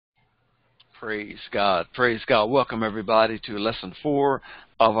Praise God. Praise God. Welcome, everybody, to Lesson 4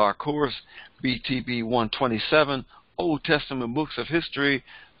 of our course, BTB127, Old Testament Books of History,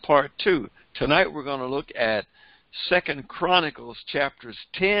 Part 2. Tonight we're going to look at II Chronicles, chapters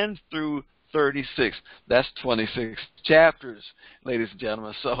 10 through 36. That's 26 chapters, ladies and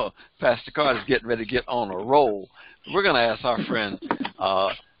gentlemen. So Pastor Carter's getting ready to get on a roll. We're going to ask our friend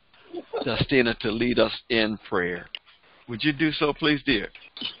Justina to lead us in prayer. Would you do so, please, dear?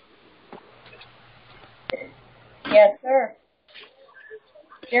 Yes, sir.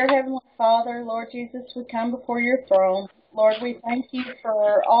 Dear Heavenly Father, Lord Jesus, we come before your throne. Lord, we thank you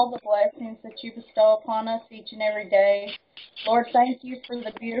for all the blessings that you bestow upon us each and every day. Lord, thank you for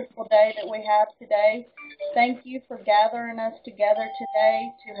the beautiful day that we have today. Thank you for gathering us together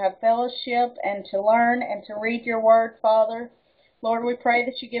today to have fellowship and to learn and to read your word, Father. Lord, we pray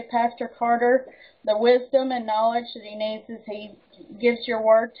that you give Pastor Carter the wisdom and knowledge that he needs as he gives your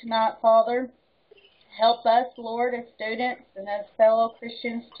word tonight, Father. Help us, Lord, as students and as fellow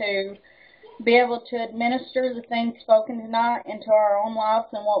Christians to be able to administer the things spoken tonight into our own lives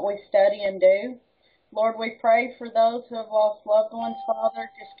and what we study and do. Lord, we pray for those who have lost loved ones, Father.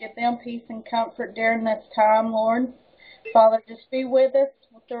 Just give them peace and comfort during this time, Lord. Father, just be with us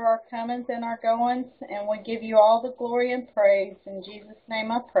through our comings and our goings, and we give you all the glory and praise. In Jesus'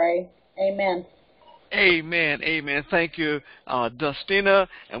 name I pray. Amen. Amen. Amen. Thank you, Justina,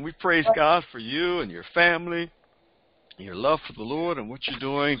 and we praise God for you and your family, your love for the Lord and what you're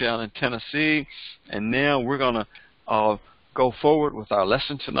doing down in Tennessee. And now we're going to go forward with our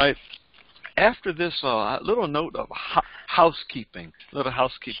lesson tonight. After this little note of housekeeping note,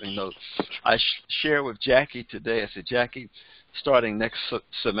 I share with Jackie today. I said, Jackie, starting next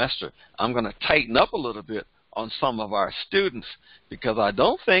semester, I'm going to tighten up a little bit on some of our students because I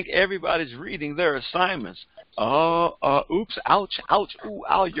don't think everybody's reading their assignments. Oops, ouch, ouch, ooh,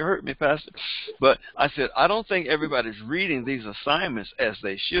 ow, you hurt me, Pastor. But I said, I don't think everybody's reading these assignments as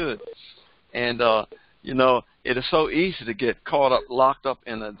they should. And, you know, it is so easy to get caught up, locked up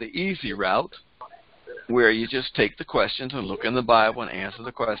in the easy route where you just take the questions and look in the Bible and answer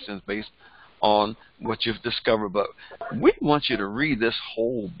the questions based on what you've discovered. But we want you to read this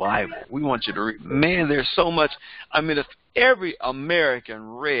whole Bible. We want you to read. Man, there's so much. I mean, if every American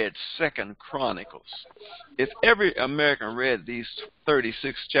read II Chronicles, if every American read these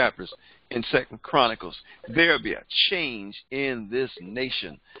 36 chapters in II Chronicles, there would be a change in this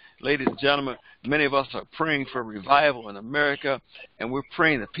nation. Ladies and gentlemen, many of us are praying for revival in America, and we're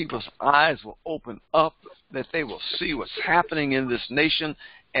praying that people's eyes will open up, that they will see what's happening in this nation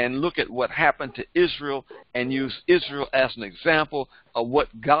and look at what happened to Israel and use Israel as an example of what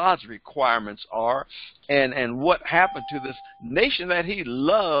God's requirements are and what happened to this nation that he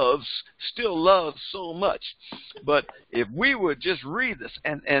loves, still loves so much. But if we would just read this,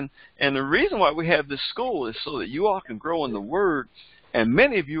 and the reason why we have this school is so that you all can grow in the Word. And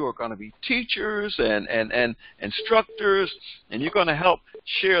many of you are going to be teachers and instructors, and you're going to help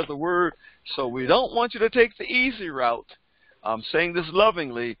share the Word. So we don't want you to take the easy route. I'm saying this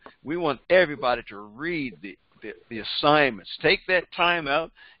lovingly. We want everybody to read the assignments. Take that time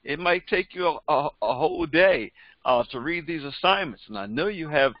out. It might take you a whole day to read these assignments. And I know you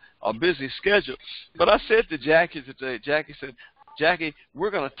have a busy schedule. But I said to Jackie today, Jackie said, Jackie,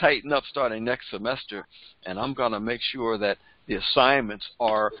 we're going to tighten up starting next semester, and I'm going to make sure that the assignments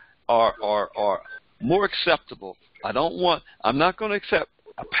are more acceptable. I'm not going to accept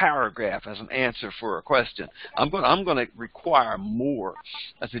a paragraph as an answer for a question. I'm going to require more.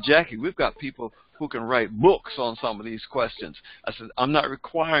 I said, Jackie, we've got people who can write books on some of these questions. I said, I'm not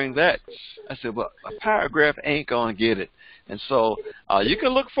requiring that. I said, well, a paragraph ain't going to get it. And so you can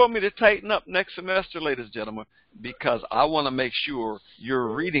look for me to tighten up next semester, ladies and gentlemen, because I want to make sure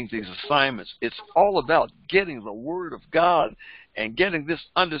you're reading these assignments. It's all about getting the Word of God and getting this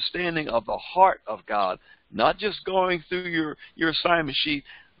understanding of the heart of God, not just going through your assignment sheet,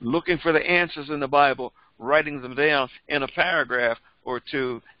 looking for the answers in the Bible, writing them down in a paragraph or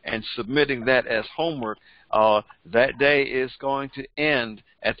two, and submitting that as homework. That day is going to end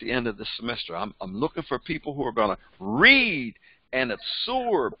at the end of the semester. I'm looking for people who are going to read and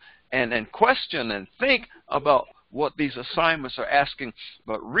absorb and question and think about what these assignments are asking.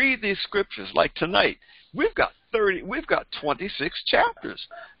 But read these scriptures. Like tonight, we've got 26 chapters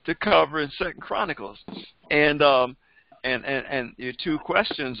to cover in II Chronicles, and your two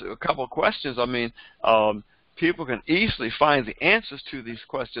questions, a couple of questions. I mean, people can easily find the answers to these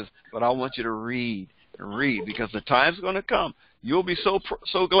questions, but I want you to read and read, because the time's going to come. You'll be so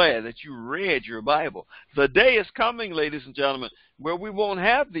glad that you read your Bible. The day is coming, ladies and gentlemen, where we won't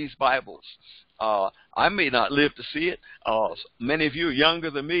have these Bibles. I may not live to see it. Many of you are younger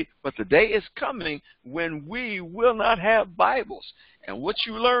than me, but the day is coming when we will not have Bibles. And what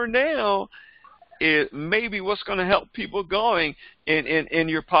you learn now is maybe what's going to help people going in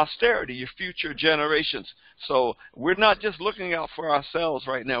your posterity, your future generations. So we're not just looking out for ourselves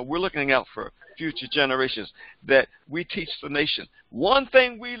right now. We're looking out for future generations that we teach the nation. One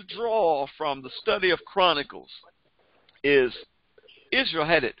thing we draw from the study of Chronicles is Israel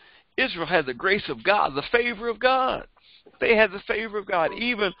had it. Israel had the grace of God, the favor of God. They had the favor of God,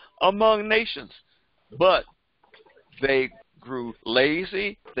 even among nations. But they grew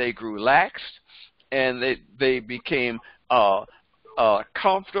lazy, they grew lax, and they became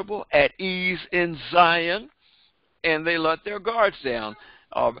comfortable, at ease in Zion, and they let their guards down.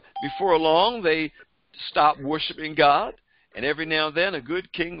 Before long, they stopped worshiping God, and every now and then a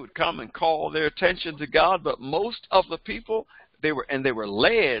good king would come and call their attention to God, but most of the people, they were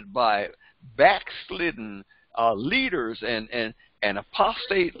led by backslidden leaders and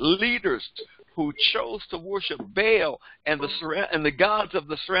apostate leaders who chose to worship Baal and the gods of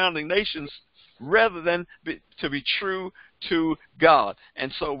the surrounding nations rather than to be true to God.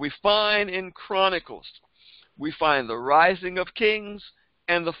 And so we find in Chronicles, we find the rising of kings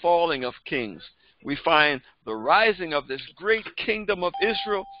and the falling of kings. We find the rising of this great kingdom of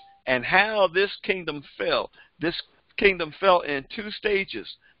Israel and how this kingdom fell. This kingdom fell in two stages.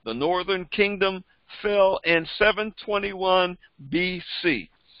 The northern kingdom fell in 721 BC.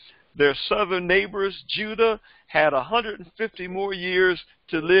 Their southern neighbors, Judah, had 150 more years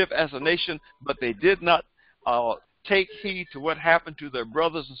to live as a nation, but they did not take heed to what happened to their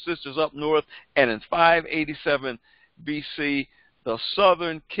brothers and sisters up north, and in 587 BC, the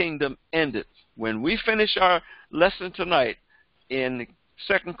southern kingdom ended. When we finish our lesson tonight in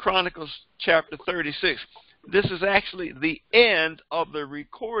 2 Chronicles chapter 36, this is actually the end of the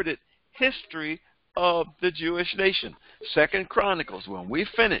recorded history of the Jewish nation. 2 Chronicles, when we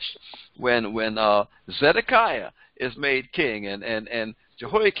finish, when Zedekiah is made king and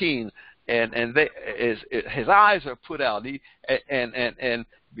Jehoiakim and his eyes are put out. And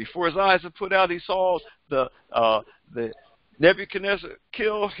before his eyes are put out, he saw the Nebuchadnezzar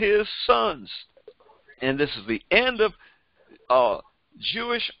kill his sons. And this is the end of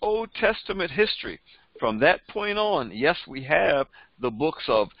Jewish Old Testament history. From that point on, yes, we have the books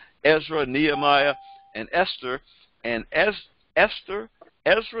of Ezra, Nehemiah, and Esther. And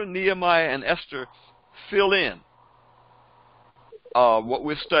Ezra, Nehemiah, and Esther fill in what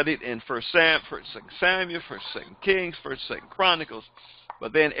we've studied in 1 Samuel, 1 Kings, 1 Chronicles.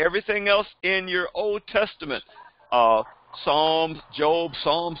 But then everything else in your Old Testament, Psalms, Job,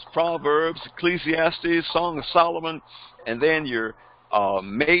 Psalms, Proverbs, Ecclesiastes, Song of Solomon, and then your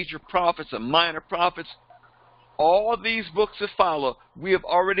major prophets and minor prophets, all these books that follow, we have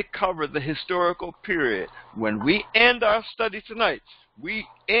already covered the historical period. When we end our study tonight, we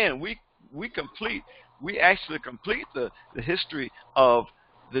actually complete the history of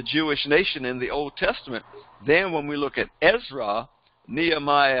the Jewish nation in the Old Testament. Then when we look at Ezra,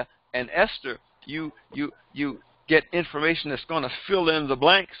 Nehemiah, and Esther, you get information that's going to fill in the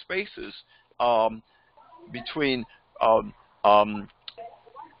blank spaces between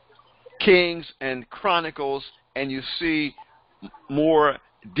Kings and Chronicles, and you see more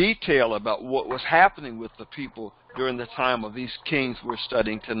detail about what was happening with the people during the time of these kings we're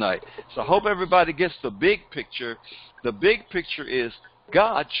studying tonight. So I hope everybody gets the big picture. The big picture is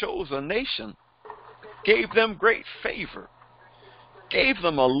God chose a nation, gave them great favor, gave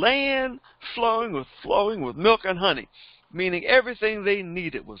them a land flowing with milk and honey, meaning everything they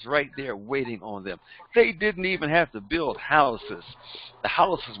needed was right there waiting on them. They didn't even have to build houses. The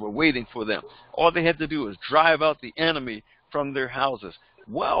houses were waiting for them. All they had to do was drive out the enemy from their houses.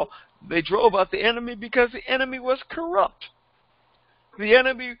 Well, they drove out the enemy because the enemy was corrupt. The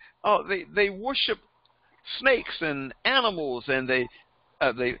enemy, they worshiped snakes and animals, and they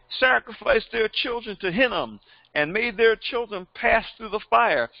sacrificed their children to Hinnom and made their children pass through the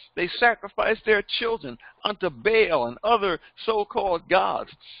fire. They sacrificed their children unto Baal and other so-called gods.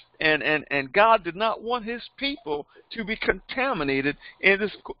 And God did not want his people to be contaminated in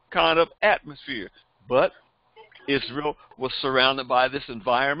this kind of atmosphere. But Israel was surrounded by this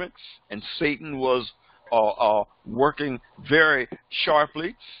environment, and Satan was working very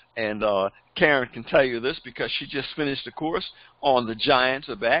sharply. And Karen can tell you this because she just finished a course on the giants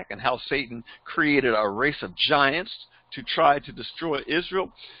of back and how Satan created a race of giants to try to destroy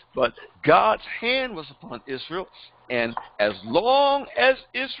Israel. But God's hand was upon Israel, And as long as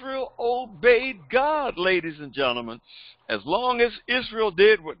Israel obeyed God, ladies and gentlemen, as long as Israel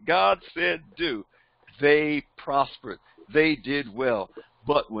did what God said do, they prospered. They did well.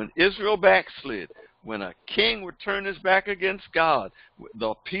 But when Israel backslid, when a king would turn his back against God,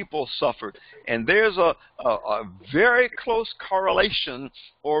 the people suffered. And there's a very close correlation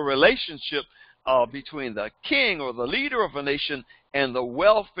or relationship between the king or the leader of a nation and the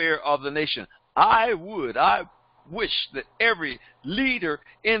welfare of the nation. I wish that every leader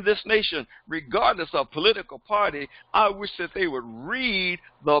in this nation, regardless of political party, I wish that they would read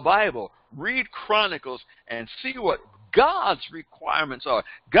the Bible, read Chronicles, and see what God's requirements are.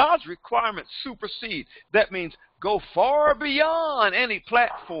 God's requirements supersede. That means go far beyond any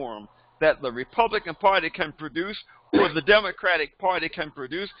platform that the Republican Party can produce or the Democratic Party can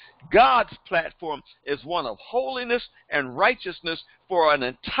produce. God's platform is one of holiness and righteousness for an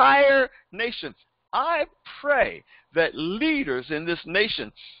entire nation. I pray that leaders in this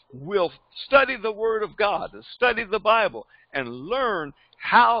nation will study the Word of God, study the Bible, and learn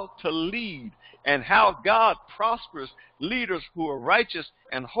how to lead and how God prospers leaders who are righteous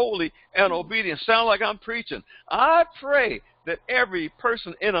and holy and obedient. Sound like I'm preaching. I pray that every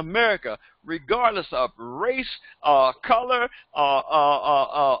person in America, regardless of race, color,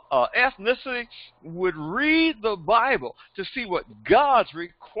 ethnicity, would read the Bible to see what God's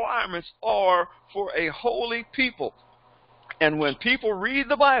requirements are for a holy people. And when people read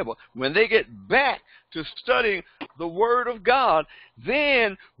the Bible, when they get back to studying the Word of God,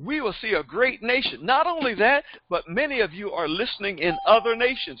 then we will see a great nation. Not only that, but many of you are listening in other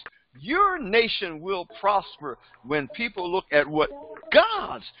nations. Your nation will prosper when people look at what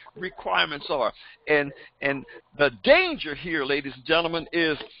God's requirements are. And the danger here, ladies and gentlemen,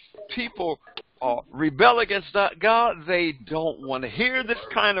 is people rebel against God. They don't want to hear this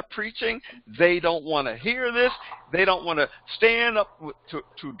kind of preaching. They don't want to hear this. They don't want to stand up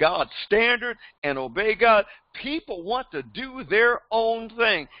to God's standard and obey God. People want to do their own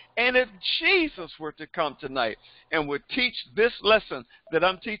thing. And if Jesus were to come tonight and would teach this lesson that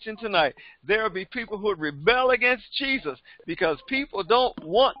I'm teaching tonight, there would be people who would rebel against Jesus because people don't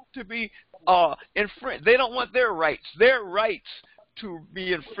want to be infringed. They don't want their rights to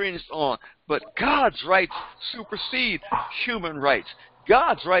be infringed on. But God's rights supersede human rights.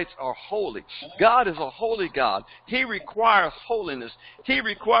 God's rights are holy. God is a holy God. He requires holiness. He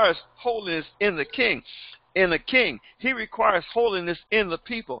requires holiness in the king. He requires holiness in the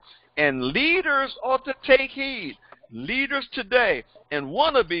people. And leaders ought to take heed. Leaders today and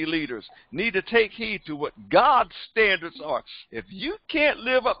wannabe leaders need to take heed to what God's standards are. If you can't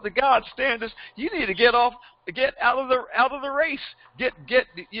live up to God's standards, you need to get out of the race.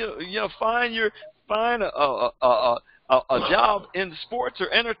 Find a job in sports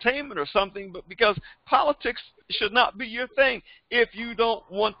or entertainment or something, but because politics should not be your thing if you don't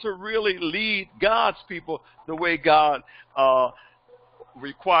want to really lead God's people the way God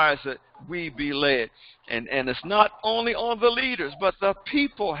requires that we be led. And it's not only on the leaders, but the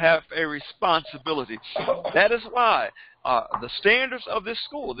people have a responsibility. That is why the standards of this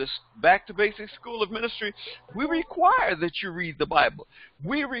school, this Back to Basics School of Ministry, we require that you read the Bible.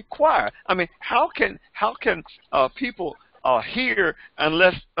 We require. I mean, how can people hear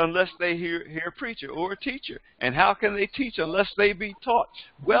unless they hear a preacher or a teacher? And how can they teach unless they be taught?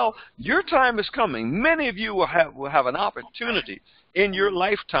 Well, your time is coming. Many of you will have an opportunity in your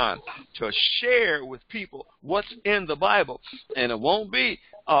lifetime to share with people what's in the Bible. And it won't be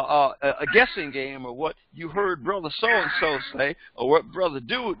a guessing game or what you heard Brother so-and-so say or what Brother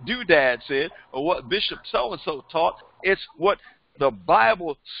Doodad said or what Bishop so-and-so taught. It's what the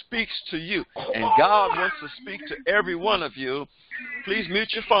Bible speaks to you. And God wants to speak to every one of you. Please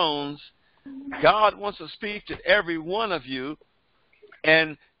mute your phones. God wants to speak to every one of you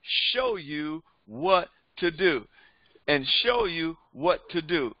and show you what to do.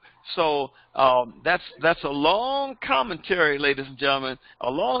 So that's a long commentary, ladies and gentlemen, a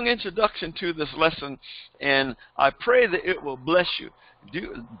long introduction to this lesson, and I pray that it will bless you.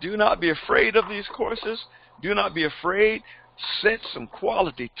 Do not be afraid of these courses. Do not be afraid. Set some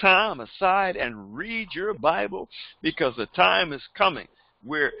quality time aside and read your Bible, because the time is coming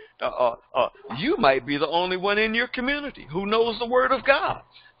where you might be the only one in your community who knows the Word of God.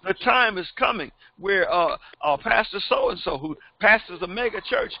 The time is coming where Pastor so-and-so, who pastors a mega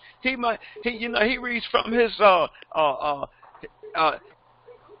church, he reads from his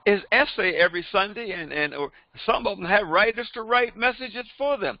essay every Sunday, and or some of them have writers to write messages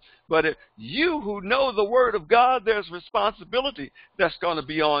for them. But if you who know the Word of God, there's responsibility that's going to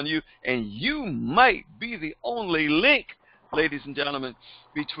be on you, and you might be the only link ladies and gentlemen,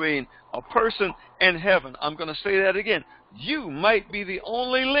 between a person and heaven. I'm going to say that again. You might be the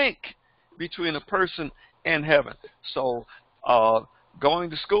only link between a person and heaven. So going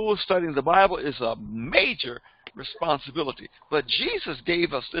to school, studying the Bible is a major responsibility. But Jesus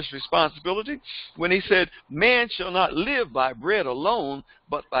gave us this responsibility when he said, man shall not live by bread alone,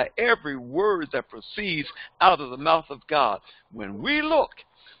 but by every word that proceeds out of the mouth of God. When we look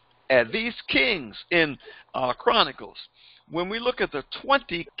at these kings in Chronicles, when we look at the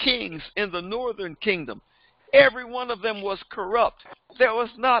 20 kings in the northern kingdom, every one of them was corrupt. There was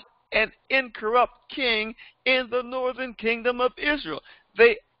not an incorrupt king in the northern kingdom of Israel.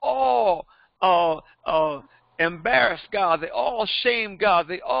 They all embarrassed God. They all shamed God.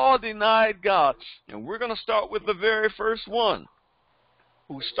 They all denied God. And we're going to start with the very first one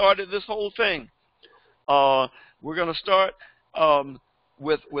who started this whole thing. We're going to start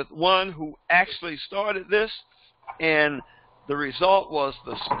with one who actually started this, and the result was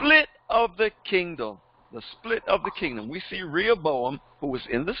the split of the kingdom. The split of the kingdom. We see Rehoboam, who was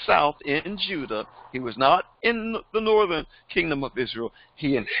in the south, in Judah. He was not in the northern kingdom of Israel.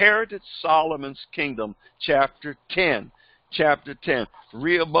 He inherited Solomon's kingdom, chapter 10. Chapter 10.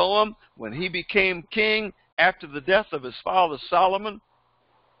 Rehoboam, when he became king after the death of his father Solomon,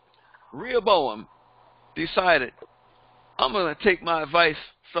 Rehoboam decided, I'm going to take my advice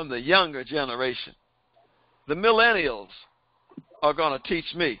from the younger generation. The millennials are going to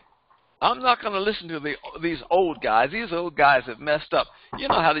teach me. I'm not going to listen to these old guys. These old guys have messed up. You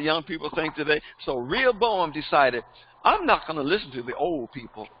know how the young people think today. So Rehoboam decided, I'm not going to listen to the old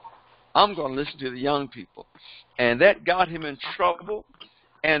people. I'm going to listen to the young people. And that got him in trouble.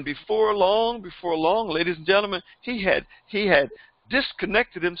 And before long, ladies and gentlemen, he had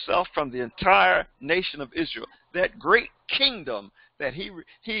disconnected himself from the entire nation of Israel. That great kingdom that he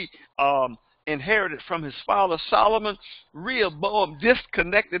inherited from his father Solomon, Rehoboam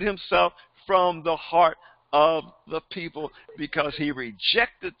disconnected himself from the heart of the people because he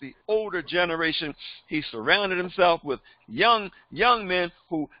rejected the older generation. He surrounded himself with young men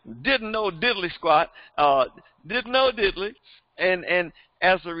who didn't know diddly squat, didn't know diddly, and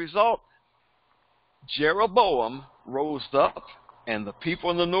as a result, Jeroboam rose up. And the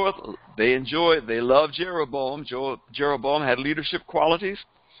people in the north, they loved Jeroboam. Jeroboam had leadership qualities.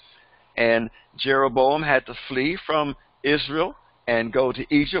 And Jeroboam had to flee from Israel and go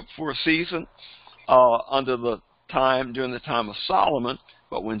to Egypt for a season during the time of Solomon.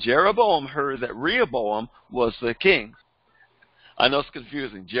 But when Jeroboam heard that Rehoboam was the king, I know it's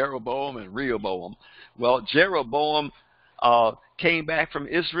confusing, Jeroboam and Rehoboam. Well, Jeroboam came back from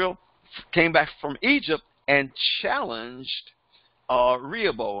Egypt and challenged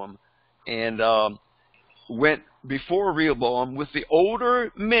Rehoboam, and went before Rehoboam with the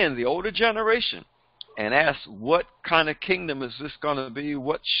older men, the older generation, and asked, what kind of kingdom is this going to be?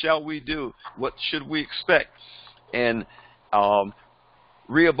 What shall we do? What should we expect? And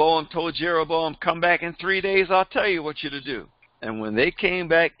Rehoboam told Jeroboam, come back in 3 days, I'll tell you what you're to do. And when they came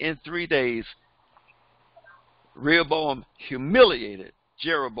back in 3 days, Rehoboam humiliated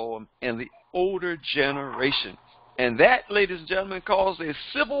Jeroboam and the older generation. And that, ladies and gentlemen, caused a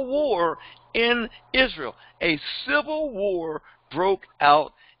civil war in Israel. A civil war broke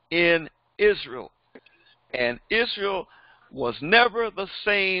out in Israel. And Israel was never the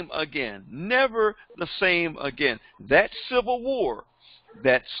same again. Never the same again. That civil war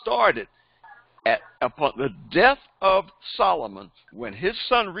that started upon the death of Solomon, when his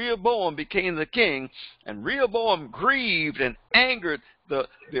son Rehoboam became the king, and Rehoboam grieved and angered the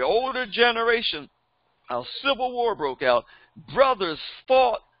older generation, a civil war broke out. Brothers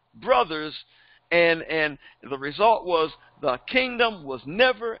fought brothers, and the result was the kingdom was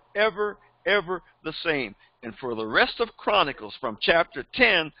never, ever, ever the same. And for the rest of Chronicles, from chapter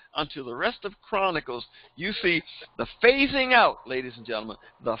 10 until the rest of Chronicles, you see the phasing out, ladies and gentlemen,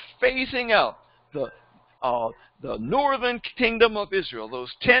 the phasing out, the northern kingdom of Israel,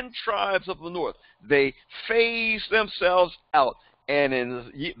 those 10 tribes of the north, they phased themselves out. And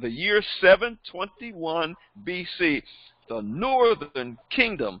in the year 721 BC, the northern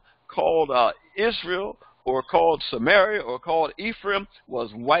kingdom called Israel, or called Samaria, or called Ephraim,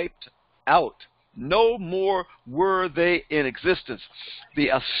 was wiped out. No more were they in existence. The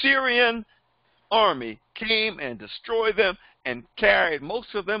Assyrian army came and destroyed them and carried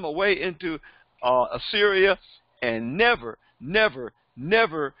most of them away into Assyria, and never, never,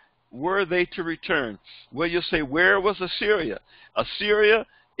 never were they to return. Well, you'll say, where was Assyria? Assyria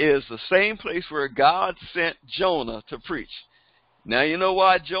is the same place where God sent Jonah to preach. Now you know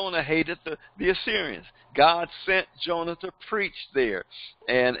why Jonah hated the Assyrians. God sent Jonah to preach there,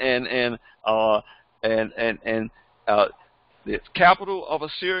 and The capital of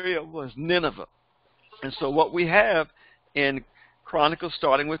Assyria was Nineveh. And so what we have in Chronicles,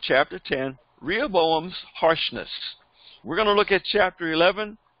 starting with chapter 10, Rehoboam's harshness. We're going to look at chapter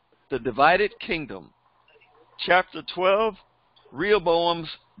 11, the divided kingdom. Chapter 12, Rehoboam's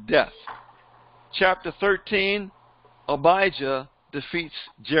death. Chapter 13, Abijah defeats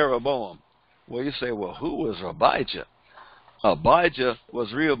Jeroboam. Well, you say, well, who was Abijah? Abijah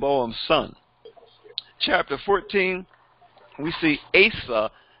was Rehoboam's son. Chapter 14, we see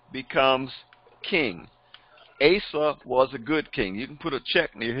Asa becomes king. Asa was a good king. You can put a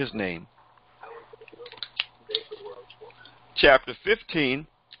check near his name. Chapter 15,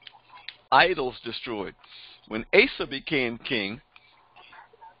 idols destroyed. When Asa became king,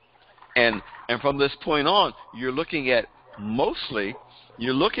 and from this point on, you're looking at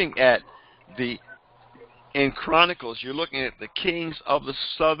in Chronicles, you're looking at the kings of the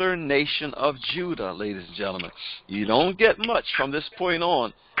southern nation of Judah, ladies and gentlemen. You don't get much from this point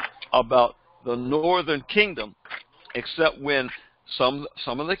on about the northern kingdom, except when some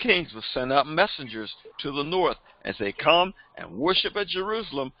of the kings would send out messengers to the north and say, come and worship at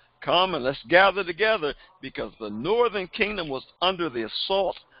Jerusalem, come and let's gather together, because the northern kingdom was under the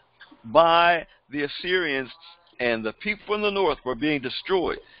assault by the Assyrians, and the people in the north were being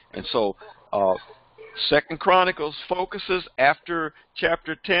destroyed. And so 2 Chronicles focuses after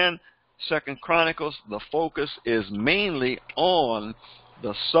chapter 10. 2 Chronicles, the focus is mainly on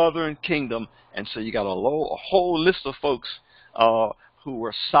the southern kingdom. And so you got a whole list of folks who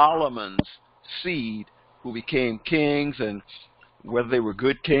were Solomon's seed, who became kings, and whether they were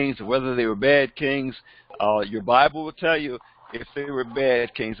good kings or whether they were bad kings, your Bible will tell you if they were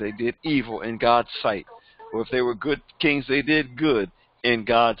bad kings, they did evil in God's sight. Or if they were good kings, they did good in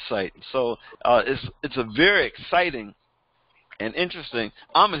God's sight. So it's a very exciting and interesting.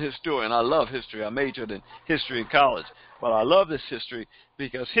 I'm a historian. I love history. I majored in history in college. But I love this history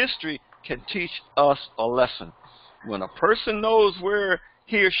because history can teach us a lesson. When a person knows where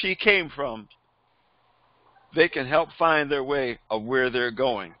he or she came from, they can help find their way of where they're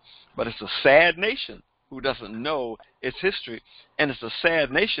going. But it's a sad nation who doesn't know its history, and it's a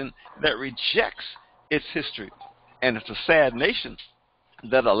sad nation that rejects its history, and it's a sad nation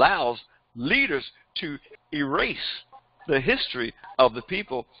that allows leaders to erase the history of the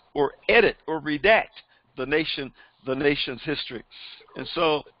people, or edit or redact the nation's history. And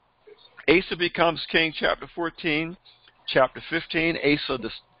so Asa becomes king, chapter 14. Chapter 15, Asa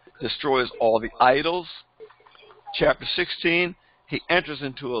destroys all the idols. Chapter 16, he enters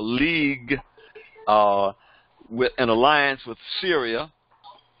into a league with an alliance with Syria,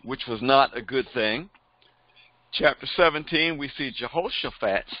 which was not a good thing. Chapter 17, we see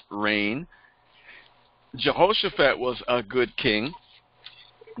Jehoshaphat's reign. Jehoshaphat was a good king.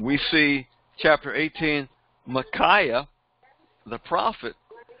 We see chapter 18, Micaiah, the prophet,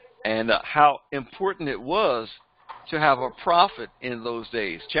 and how important it was to have a prophet in those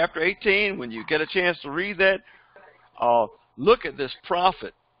days. Chapter 18, when you get a chance to read that, look at this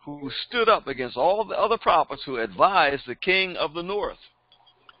prophet who stood up against all the other prophets who advised the king of the north.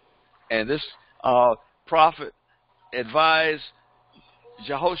 And this prophet advised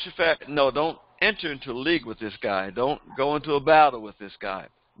Jehoshaphat, no, don't enter into a league with this guy. Don't go into a battle with this guy.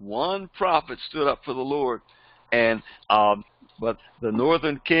 One prophet stood up for the Lord, and but the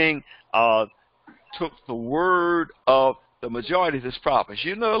northern king took the word of the majority of his prophets.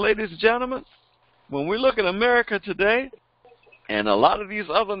 You know, ladies and gentlemen, when we look at America today, and a lot of these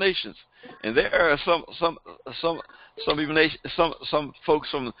other nations, and there are some folks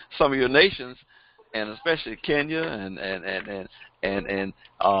from some of your nations, and especially Kenya and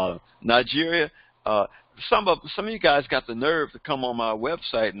Nigeria. Some of you guys got the nerve to come on my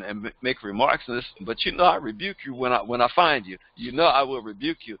website and make remarks on this, but you know I rebuke you when I find you. You know I will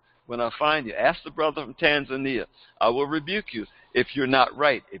rebuke you when I find you. Ask the brother from Tanzania. I will rebuke you if you're not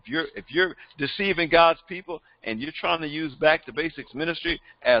right. If you're deceiving God's people and you're trying to use Back to Basics ministry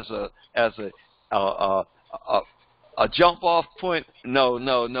as a jump off point,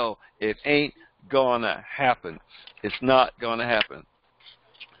 no, it ain't gonna happen. It's not gonna happen.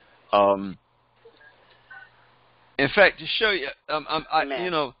 In fact, to show you,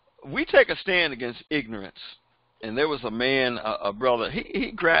 we take a stand against ignorance. And there was a man, a brother,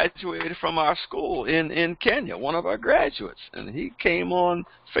 he graduated from our school in Kenya, one of our graduates. And he came on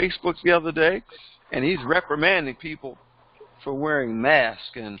Facebook the other day, and he's reprimanding people for wearing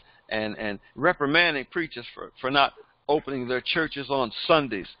masks and reprimanding preachers for not opening their churches on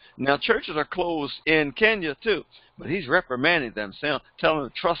Sundays. Now, churches are closed in Kenya, too, but he's reprimanding them, telling them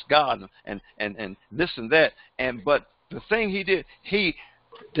to trust God and this and that. But the thing he did, he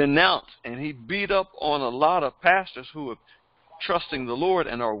denounced and he beat up on a lot of pastors who have trusting the Lord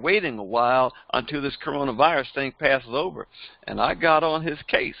and are waiting a while until this coronavirus thing passes over. And I got on his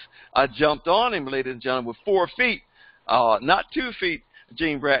case. I jumped on him, ladies and gentlemen, with 4 feet. Not 2 feet,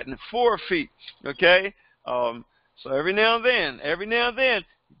 Gene Bratton, 4 feet, okay? So every now and then,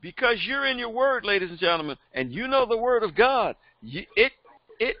 because you're in your word, ladies and gentlemen, and you know the word of God, it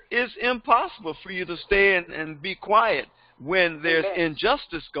is impossible for you to stay and be quiet when there's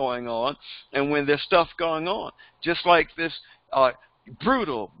injustice going on and when there's stuff going on. Just like this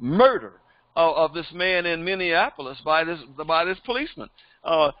brutal murder of this man in Minneapolis by this policeman.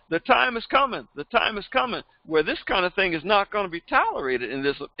 The time is coming where this kind of thing is not going to be tolerated in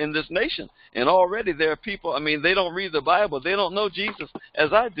this nation. And already there are people, I mean, they don't read the Bible, they don't know Jesus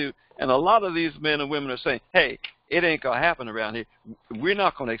as I do, and a lot of these men and women are saying, hey, it ain't going to happen around here. We're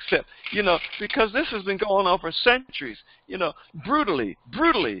not going to accept, because this has been going on for centuries, brutally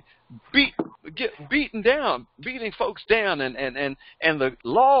beaten down, beating folks down, and the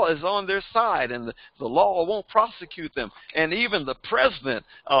law is on their side, and the law won't prosecute them. And even the president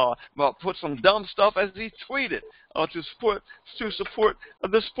put some dumb stuff as he tweeted to support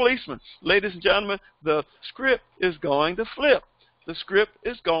this policeman. Ladies and gentlemen, the script is going to flip. The script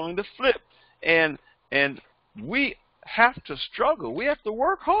is going to flip, and we have to struggle. We have to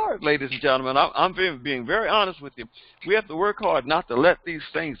work hard, ladies and gentlemen. I'm being very honest with you. We have to work hard not to let these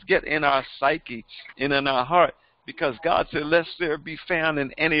things get in our psyche and in our heart, because God said, lest there be found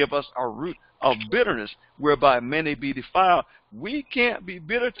in any of us a root of bitterness, whereby many be defiled. We can't be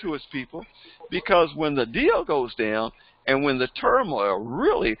bitter to His people, because when the deal goes down and when the turmoil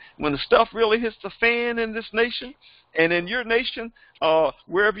when the stuff really hits the fan in this nation and in your nation,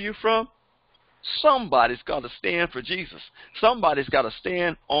 wherever you're from, somebody's got to stand for Jesus. Somebody's got to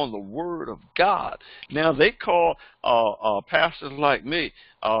stand on the Word of God. Now, they call pastors like me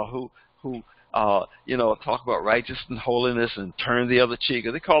who talk about righteousness and holiness and turn the other cheek.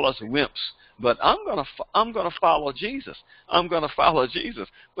 They call us wimps. But I'm gonna follow Jesus. I'm gonna follow Jesus.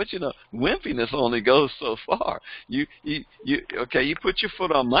 But wimpiness only goes so far. You put your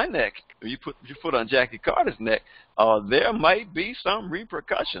foot on my neck, or you put your foot on Jackie Carter's neck. There might be some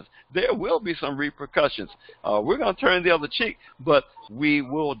repercussions. There will be some repercussions. We're gonna turn the other cheek, but we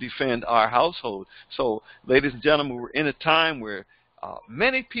will defend our household. So, ladies and gentlemen, we're in a time where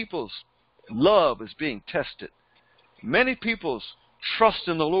many people's love is being tested. Many people's trust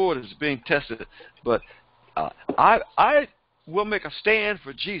in the Lord is being tested. But I will make a stand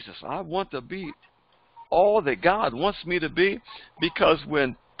for Jesus. I want to be all that God wants me to be, because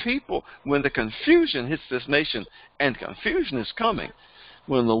when the confusion hits this nation, and confusion is coming,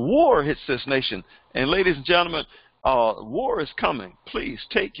 when the war hits this nation, and ladies and gentlemen, war is coming. Please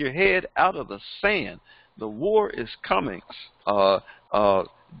take your head out of the sand. The war is coming.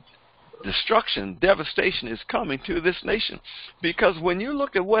 Destruction, devastation is coming to this nation. Because when you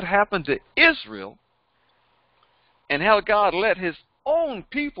look at what happened to Israel and how God let His own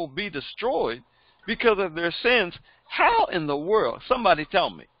people be destroyed because of their sins, how in the world, somebody tell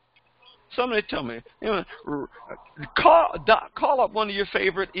me, call up one of your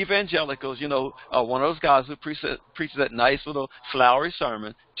favorite evangelicals, one of those guys who preaches that nice little flowery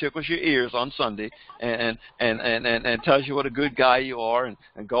sermon, tickles your ears on Sunday, and tells you what a good guy you are,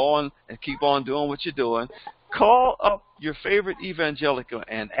 and go on and keep on doing what you're doing. Call up your favorite evangelical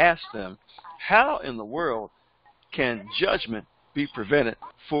and ask them, how in the world can judgment be prevented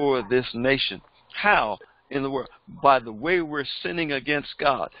for this nation? How in the world? By the way we're sinning against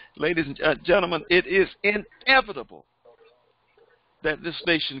God. Ladies and gentlemen, it is inevitable that this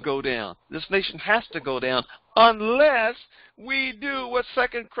nation go down. This nation has to go down unless we do what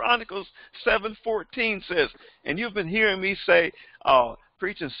II Chronicles 7:14 says. And you've been hearing me say,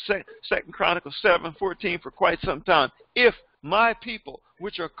 preaching II Chronicles 7:14 for quite some time. If my people,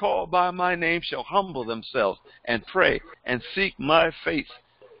 which are called by my name, shall humble themselves and pray and seek my face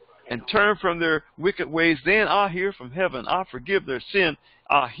and turn from their wicked ways, then I'll hear from heaven. I'll forgive their sin.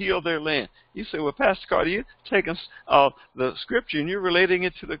 I'll heal their land. You say, well, Pastor Carter, you're taking the scripture and you're relating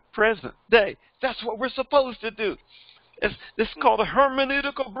it to the present day. That's what we're supposed to do. This is called a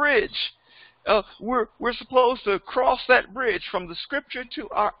hermeneutical bridge. We're supposed to cross that bridge from the scripture to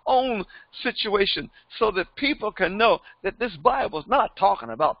our own situation, so that people can know that this Bible is not talking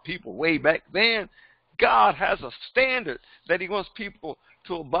about people way back then. God has a standard that He wants people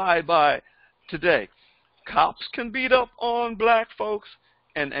to abide by today. Cops can beat up on black folks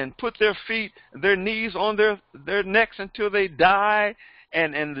and put their knees on their necks until they die,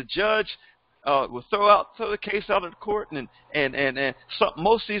 and the judge will throw the case out of the court, and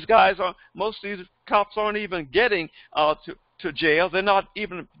most of these cops aren't even getting to jail. They're not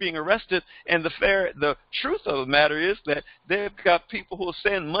even being arrested. And the truth of the matter is that they've got people who will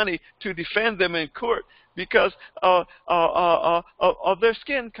send money to defend them in court because of their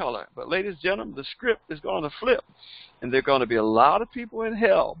skin color. But ladies and gentlemen, the script is going to flip. And there are going to be a lot of people in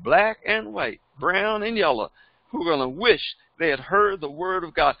hell, black and white, brown and yellow, who are going to wish they had heard the word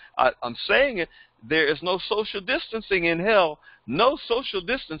of God. I'm saying it. There is no social distancing in hell. No social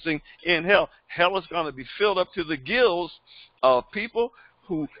distancing in hell. Hell is going to be filled up to the gills of people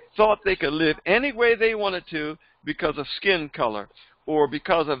who thought they could live any way they wanted to because of skin color, or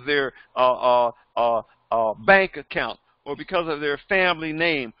because of their bank account, or because of their family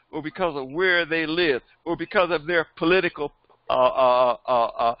name, or because of where they live, or because of their political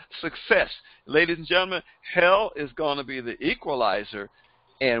success. Ladies and gentlemen, hell is going to be the equalizer,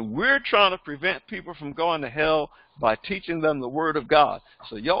 and we're trying to prevent people from going to hell by teaching them the Word of God.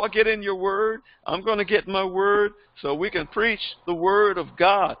 So y'all get in your Word. I'm going to get my Word so we can preach the Word of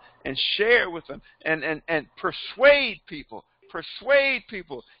God and share with them and persuade people. Persuade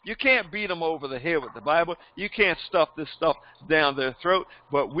people. You can't beat them over the head with the Bible. You can't stuff this stuff down their throat,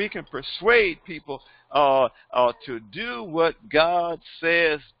 but we can persuade people to do what God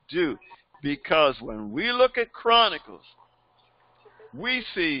says do. Because when we look at Chronicles, we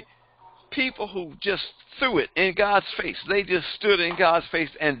see people who just threw it in God's face. They just stood in God's face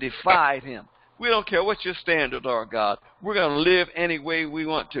and defied him. We don't care what your standards are, God. We're going to live any way we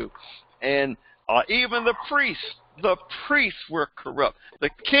want to. And even the priests were corrupt. The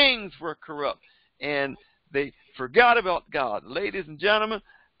kings were corrupt. And they forgot about God. Ladies and gentlemen,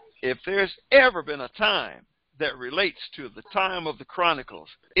 if there's ever been a time that relates to the time of the Chronicles,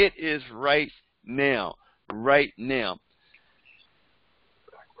 it is right now. Right now.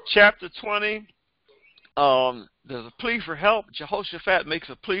 Chapter 20, there's a plea for help. Jehoshaphat makes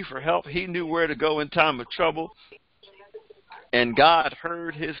a plea for help. He knew where to go in time of trouble. And God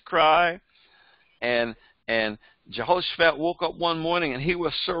heard his cry. And Jehoshaphat woke up one morning and he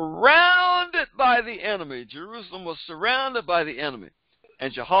was surrounded by the enemy. Jerusalem was surrounded by the enemy.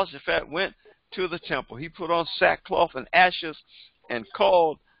 And Jehoshaphat went to the temple. He put on sackcloth and ashes and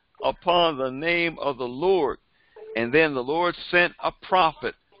called upon the name of the Lord. And then the Lord sent a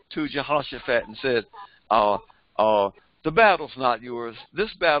prophet to Jehoshaphat and said, the battle's not yours.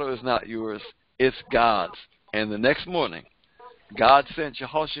 This battle is not yours. It's God's. And the next morning, God sent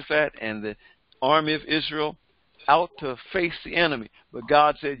Jehoshaphat and the army of Israel out to face the enemy. But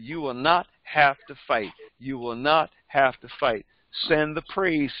God said, you will not have to fight. You will not have to fight. Send the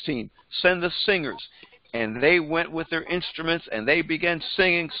praise team. Send the singers. And they went with their instruments and they began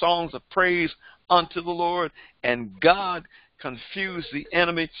singing songs of praise unto the Lord. And God confused the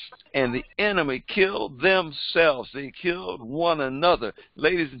enemy, and the enemy killed themselves. They killed one another.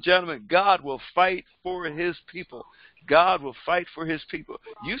 Ladies and gentlemen, God will fight for his people. God will fight for his people.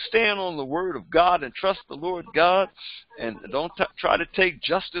 You stand on the word of God and trust the Lord God, and don't try to take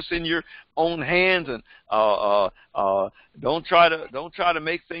justice in your own hands, and don't try to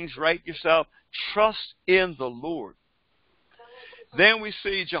make things right yourself. Trust in the Lord. Then we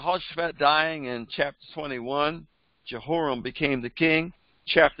see Jehoshaphat dying in chapter 21. Jehoram became the king.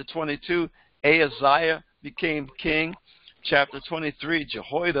 Chapter 22, Ahaziah became king. Chapter 23,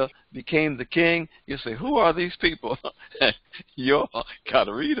 Jehoiada became the king. You say, who are these people? You got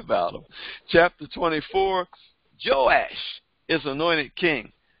to read about them. Chapter 24, Joash is anointed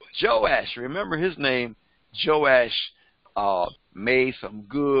king. Joash, remember his name. Joash made some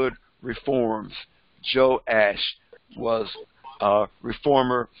good reforms. Joash was a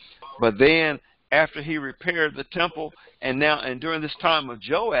reformer. But then after he repaired the temple, and during this time of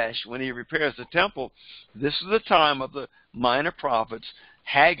Joash, when he repairs the temple, this is the time of the minor prophets,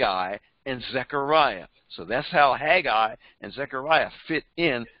 Haggai and Zechariah. So that's how Haggai and Zechariah fit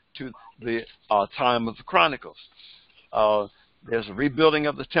in to the time of the Chronicles. There's a rebuilding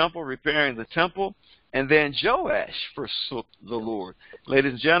of the temple, repairing the temple, and then Joash forsook the Lord.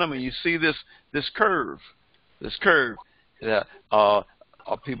 Ladies and gentlemen, you see this curve.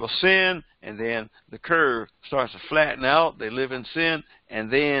 People sin, and then the curve starts to flatten out. They live in sin,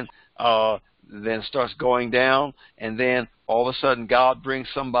 and then starts going down, and then all of a sudden God brings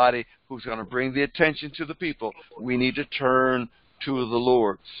somebody who's going to bring the attention to the people. We need to turn to the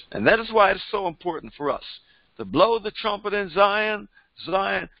Lord. And that is why it's so important for us to blow the trumpet in Zion.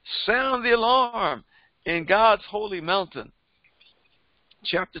 Zion, sound the alarm in God's holy mountain.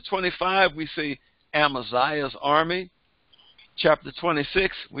 Chapter 25, we see Amaziah's army. Chapter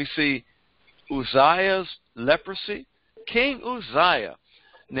 26, we see Uzziah's leprosy. King Uzziah.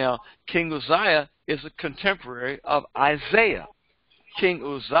 Now, King Uzziah is a contemporary of Isaiah. King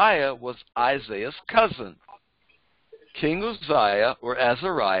Uzziah was Isaiah's cousin. King Uzziah, or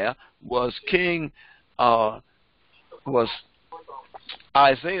Azariah, was king, was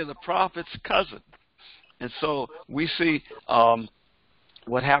Isaiah the prophet's cousin. And so we see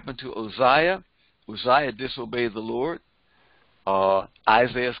what happened to Uzziah. Uzziah disobeyed the Lord.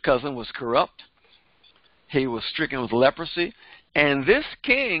 Isaiah's cousin was corrupt. He was stricken with leprosy. And this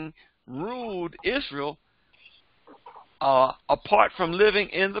king ruled Israel apart from living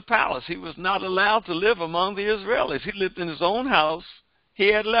in the palace. He was not allowed to live among the Israelis. He lived in his own house. He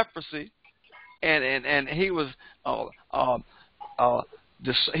had leprosy. And he was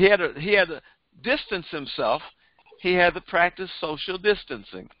he had to distance himself. He had to practice social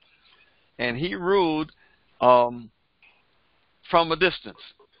distancing, and he ruled from a distance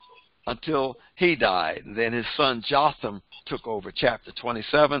until he died. And then his son Jotham took over. Chapter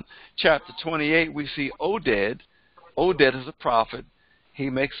 27. Chapter 28, we see Oded. Oded is a prophet. He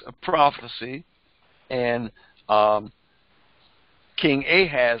makes a prophecy, and King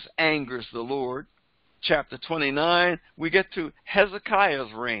Ahaz angers the Lord. Chapter 29, we get to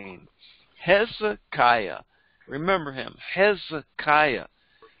Hezekiah's reign. Hezekiah, remember him, Hezekiah,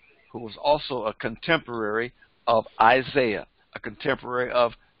 who was also a contemporary of Isaiah, a contemporary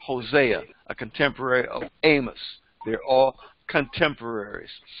of Hosea, a contemporary of Amos. They're all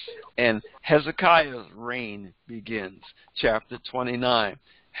contemporaries. And Hezekiah's reign begins. Chapter 29.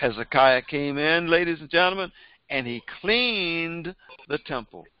 Hezekiah came in, ladies and gentlemen, and he cleaned the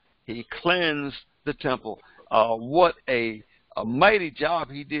temple. He cleansed the temple. What a mighty job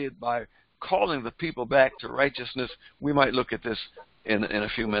he did by calling the people back to righteousness. We might look at this in a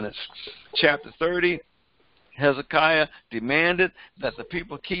few minutes. Chapter 30, Hezekiah demanded that the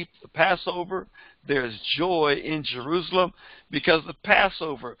people keep the Passover. There's joy in Jerusalem because the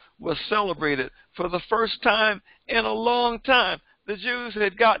Passover was celebrated for the first time in a long time. The Jews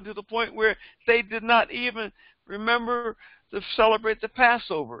had gotten to the point where they did not even remember to celebrate the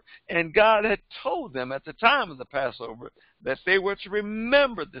Passover. And God had told them at the time of the Passover that they were to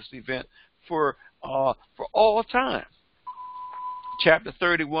remember this event for all time. Chapter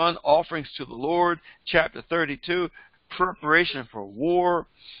 31, offerings to the Lord. Chapter 32, preparation for war.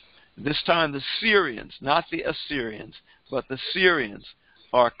 This time the Syrians, not the Assyrians, but the Syrians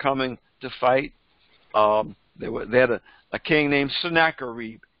are coming to fight. They had a king named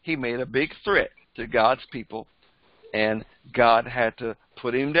Sennacherib. He made a big threat to God's people, and God had to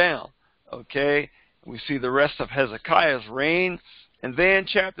put him down. Okay? We see the rest of Hezekiah's reign. And then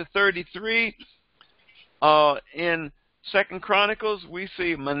chapter 33, in 2 Chronicles, we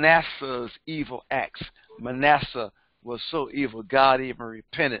see Manasseh's evil acts. Manasseh was so evil, God even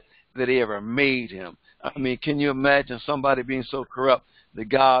repented that he ever made him. I mean, can you imagine somebody being so corrupt that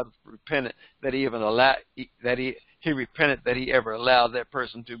God repented that he even allowed, that he repented that he ever allowed that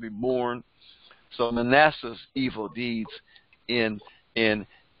person to be born? So Manasseh's evil deeds in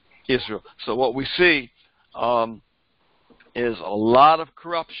Israel. So what we see is a lot of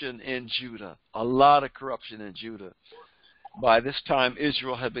corruption in Judah. A lot of corruption in Judah. By this time,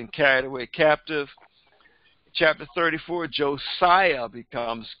 Israel had been carried away captive. Chapter 34, Josiah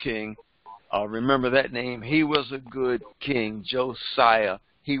becomes king. Remember that name. He was a good king, Josiah.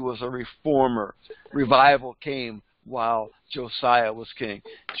 He was a reformer. Revival came while Josiah was king.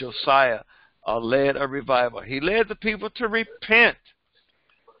 Josiah led a revival. He led the people to repent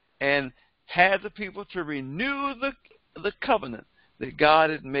and had the people to renew the covenant that God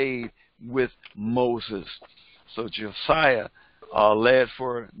had made with Moses. So Josiah led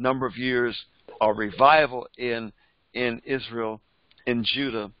for a number of years a revival in Israel, in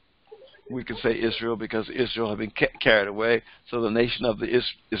Judah. We can say Israel because Israel had been carried away. So the nation of the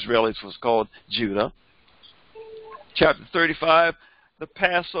Israelites was called Judah. Chapter 35, the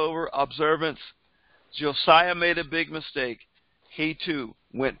Passover observance. Josiah made a big mistake. He too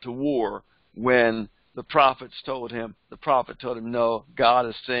went to war when the prophet told him, no, God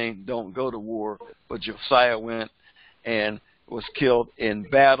is saying don't go to war. But Josiah went and was killed in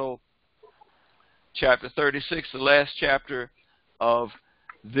battle. Chapter 36, the last chapter of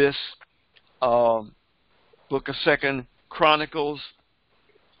this book of 2 Chronicles,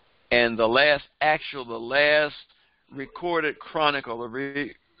 and the last recorded chronicle,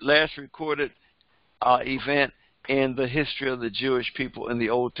 the last recorded event in the history of the Jewish people in the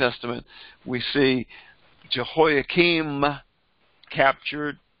Old Testament. We see Jehoiakim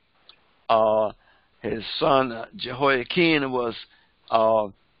captured. His son Jehoiakim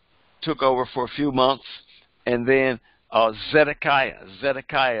took over for a few months, and then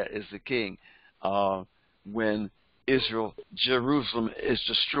Zedekiah is the king when Jerusalem is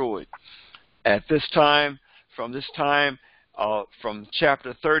destroyed. At this time, from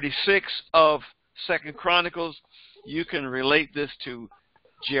chapter 36 of 2 Chronicles you can relate this to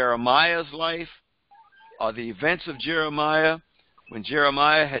Jeremiah's life, or the events of Jeremiah, when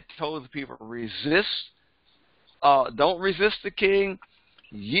Jeremiah had told the people, don't resist the king,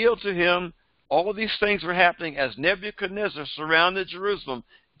 yield to him. All these things were happening as Nebuchadnezzar surrounded Jerusalem.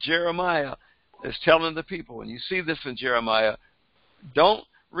 Jeremiah is telling the people, and you see this in Jeremiah, don't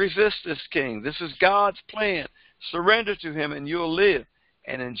resist this king. This is God's plan. Surrender to him and you'll live.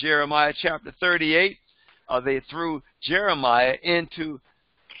 And in Jeremiah chapter 38, they threw Jeremiah in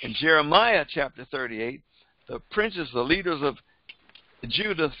Jeremiah chapter 38, the princes, the leaders of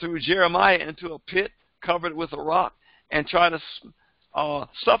Judah threw Jeremiah into a pit covered with a rock and tried to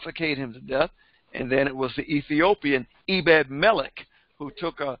suffocate him to death. And then it was the Ethiopian Ebed-Melech who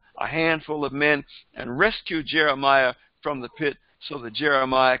took a handful of men and rescued Jeremiah from the pit so that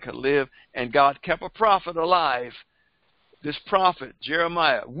Jeremiah could live. And God kept a prophet alive. This prophet,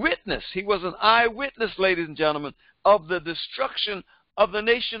 Jeremiah, witness. He was an eyewitness, ladies and gentlemen, of the destruction of the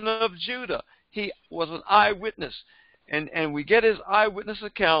nation of Judah. He was an eyewitness. And we get his eyewitness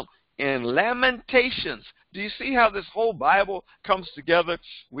account in Lamentations. Do you see how this whole Bible comes together?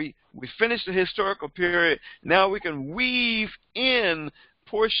 We finished the historical period. Now we can weave in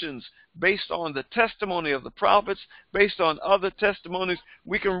portions based on the testimony of the prophets, based on other testimonies.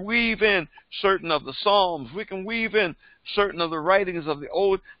 We can weave in certain of the Psalms. We can weave in certain of the writings of the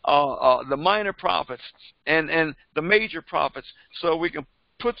old, the minor prophets and the major prophets, so we can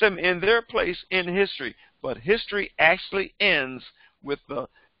put them in their place in history. But history actually ends with the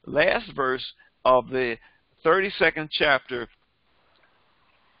last verse of the 32nd chapter,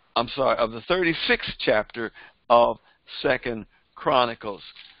 of the 36th chapter of II Chronicles.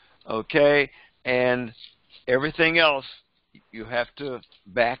 Okay? And everything else, you have to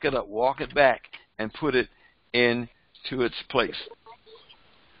back it up, walk it back, and put it into its place.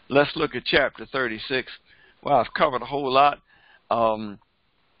 Let's look at chapter 36. Well, I've covered a whole lot.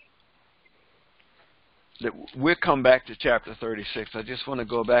 We'll come back to chapter 36. I just want to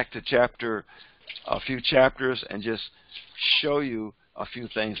go back to a few chapters and just show you a few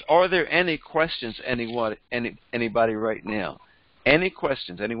things. Are there any questions, anybody right now? Any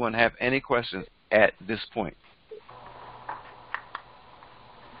questions? Anyone have any questions at this point?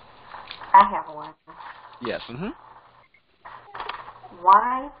 I have one. Yes. Mm-hmm.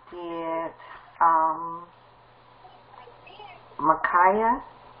 Why did Micaiah,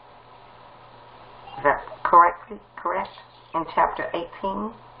 is that correct, in chapter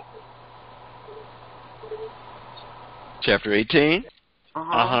 18? Chapter 18?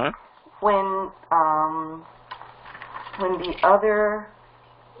 Uh-huh. When the other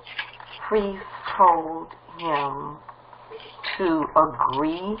priests told him to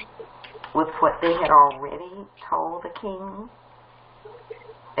agree with what they had already told the king,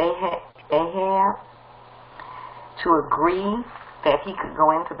 Ahab, to agree that he could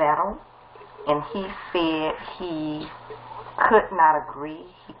go into battle, and he said he could not agree.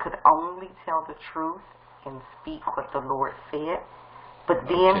 He could only tell the truth and speak what the Lord said. But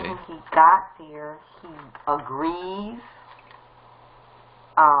then when he got there, he agrees.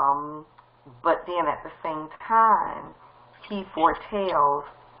 But then at the same time, he foretells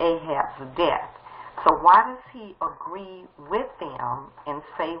Ahab's death. So why does he agree with them and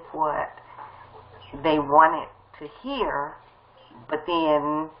say what they wanted to hear, but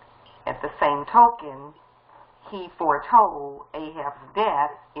then at the same token, he foretold Ahab's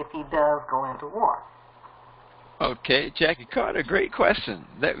death if he does go into war? Okay, Jackie Carter, great question.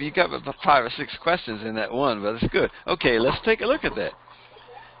 You got about 5 or 6 questions in that one, but it's good. Okay, let's take a look at that.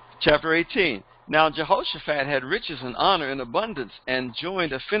 Chapter 18. Now Jehoshaphat had riches and honor in abundance and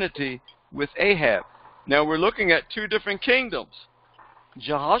joined affinity with Ahab. Now we're looking at 2 different kingdoms.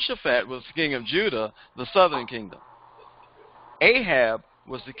 Jehoshaphat was the king of Judah, the southern kingdom. Ahab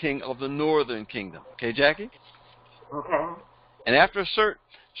was the king of the northern kingdom. Okay, Jackie? Okay. And after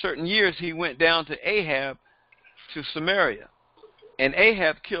certain years, he went down to Ahab to Samaria. And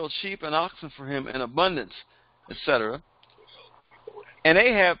Ahab killed sheep and oxen for him in abundance, etc. And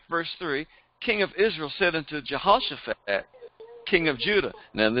Ahab, verse 3, king of Israel, said unto Jehoshaphat, king of Judah.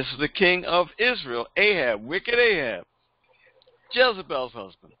 Now this is the king of Israel, Ahab, wicked Ahab, Jezebel's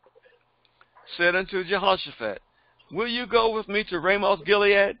husband, said unto Jehoshaphat, will you go with me to Ramoth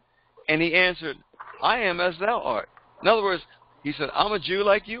Gilead? And he answered, I am as thou art. In other words, he said, I'm a Jew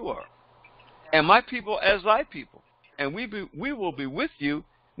like you are, and my people as thy people, and we will be with thee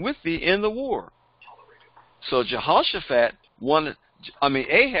in the war. So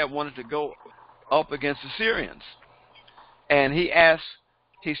Ahab wanted to go up against the Syrians, and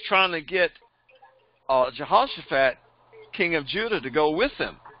he's trying to get Jehoshaphat, king of Judah, to go with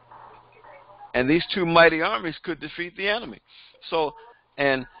him. and these two mighty armies could defeat the enemy. So,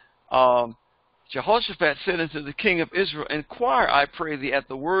 and Jehoshaphat said unto the king of Israel, inquire, I pray thee, at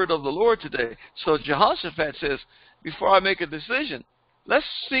the word of the Lord today. So Jehoshaphat says, before I make a decision, let's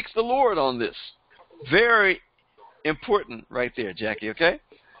seek the Lord on this. Very important right there, Jackie, okay?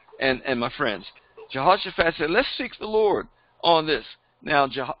 And my friends. Jehoshaphat said, let's seek the Lord on this. Now,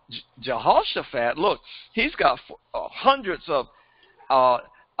 Jehoshaphat, look, he's got hundreds of,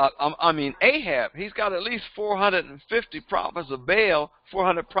 Ahab, he's got at least 450 prophets of Baal,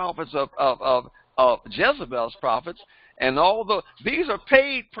 400 prophets of Jezebel's prophets, and these are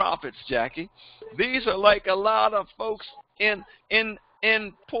paid prophets, Jackie. These are like a lot of folks in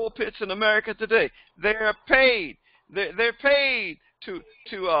pulpits in America today. They're paid. They're paid to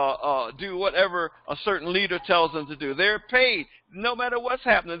do whatever a certain leader tells them to do. They're paid. No matter what's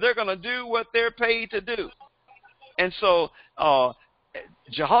happening, they're going to do what they're paid to do. And so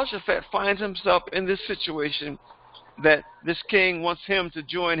Jehoshaphat finds himself in this situation that this king wants him to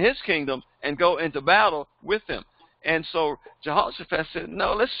join his kingdom and go into battle with him. And so Jehoshaphat said,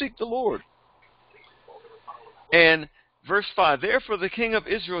 no, let's seek the Lord. And verse 5, therefore the king of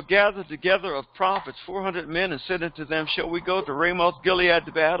Israel gathered together of prophets 400 men and said unto them, shall we go to Ramoth Gilead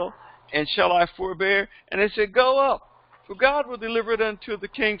to battle? And shall I forbear? And they said, go up, for God will deliver it unto the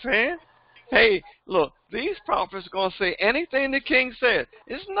king's hand. Hey, look, these prophets are going to say anything the king said.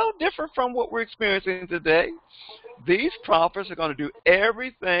 It's no different from what we're experiencing today. These prophets are going to do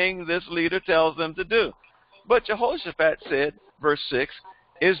everything this leader tells them to do. But Jehoshaphat said, verse 6,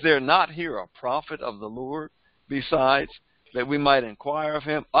 is there not here a prophet of the Lord besides, that we might inquire of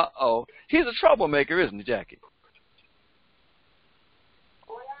him? Uh-oh. He's a troublemaker, isn't he, Jackie?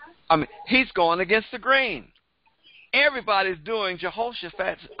 I mean, he's going against the grain. Everybody's doing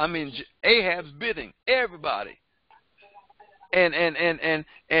Ahab's bidding. Everybody. And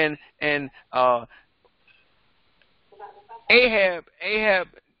Ahab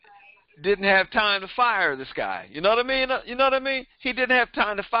didn't have time to fire this guy. You know what I mean? You know what I mean? He didn't have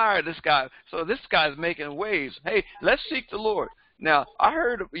time to fire this guy. So this guy's making waves. Hey, let's seek the Lord. Now, I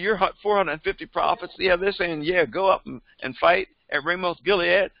heard your 450 prophets. Yeah, they're saying, yeah, go up and fight at Ramoth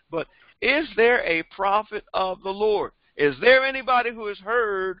Gilead. But is there a prophet of the Lord? Is there anybody who has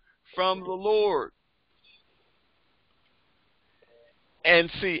heard from the Lord?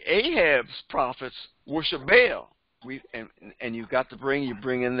 And see, Ahab's prophets worship Baal. And you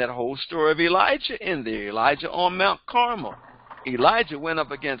bring in that whole story of Elijah in there. Elijah on Mount Carmel. Elijah went up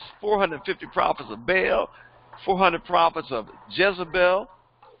against 450 prophets of Baal, 400 prophets of Jezebel,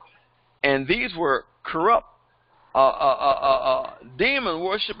 and these were corrupt,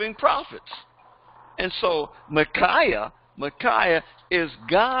 demon-worshipping prophets. And so Micaiah is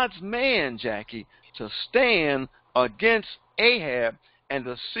God's man, Jackie, to stand against Ahab and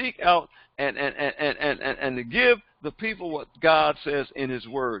to seek out and to give the people what God says in his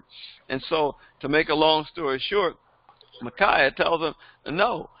word. And so, to make a long story short, Micaiah tells them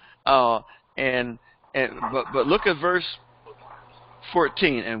no. But look at verse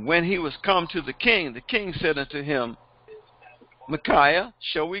 14. And when he was come to the king said unto him, Micaiah,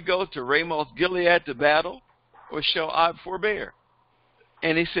 shall we go to Ramoth Gilead to battle, or shall I forbear?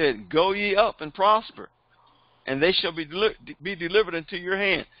 And he said, go ye up and prosper, and they shall be delivered into your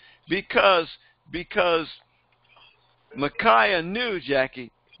hand. Because Micaiah knew,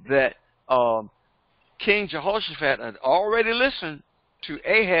 Jackie, that King Jehoshaphat had already listened to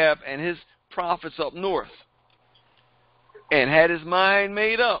Ahab and his prophets up north and had his mind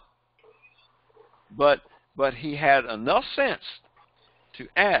made up. But he had enough sense to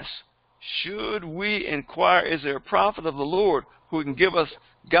ask, should we inquire, is there a prophet of the Lord who can give us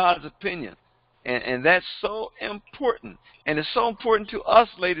God's opinion? And that's so important. And it's so important to us,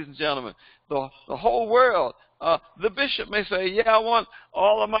 ladies and gentlemen. The whole world. The bishop may say, yeah, I want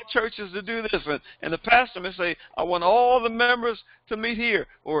all of my churches to do this. And the pastor may say, I want all the members to meet here.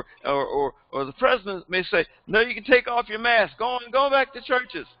 Or the president may say, no, you can take off your mask. Go back to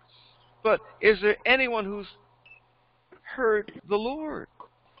churches. But is there anyone who's heard the Lord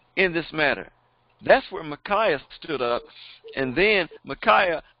in this matter? That's where Micaiah stood up. And then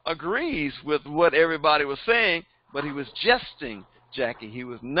Micaiah agrees with what everybody was saying, but he was jesting, Jackie. He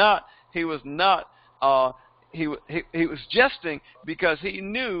was jesting because he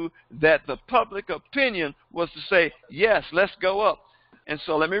knew that the public opinion was to say, yes, let's go up. And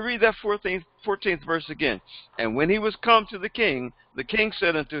so let me read that 14th verse again. And when he was come to the king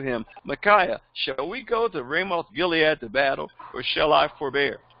said unto him, Micaiah, shall we go to Ramoth Gilead to battle, or shall I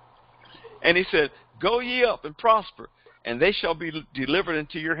forbear? And he said, go ye up and prosper, and they shall be delivered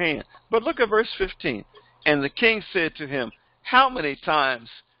into your hand. But look at verse 15. And the king said to him, how many times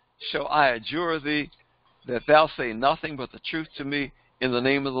shall I adjure thee that thou say nothing but the truth to me in the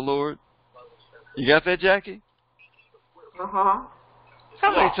name of the Lord? You got that, Jackie? Uh-huh.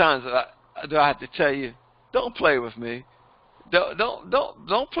 How many times do I have to tell you, don't play with me?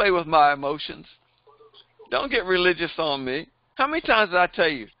 Don't play with my emotions. Don't get religious on me. How many times did I tell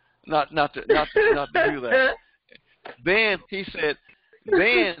you not to do that? Then he said,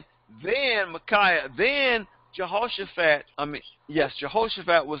 then Micaiah, then Jehoshaphat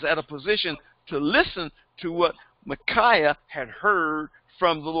was at a position to listen to what Micaiah had heard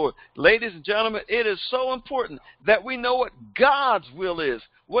from the Lord. Ladies and gentlemen, it is so important that we know what God's will is,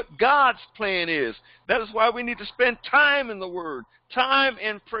 what God's plan is. That is why we need to spend time in the Word, time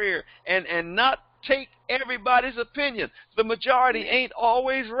in prayer, and not take everybody's opinion. The majority ain't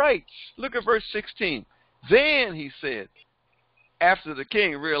always right. Look at verse 16. Then he said, after the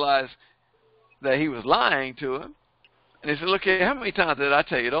king realized that he was lying to him, and he said, look here, how many times did I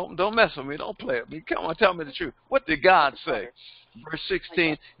tell you, don't mess with me, don't play with me, come on, tell me the truth. What did God say? Verse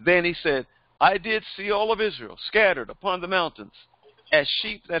 16, then he said, I did see all of Israel scattered upon the mountains, as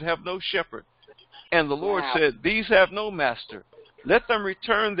sheep that have no shepherd. And the Lord said, these have no master. Let them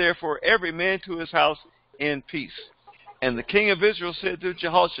return therefore every man to his house in peace. And the king of Israel said to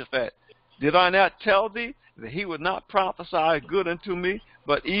Jehoshaphat, did I not tell thee that he would not prophesy good unto me,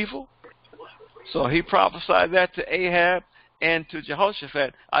 but evil? So he prophesied that to Ahab and to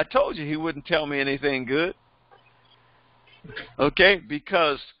Jehoshaphat. I told you he wouldn't tell me anything good. Okay,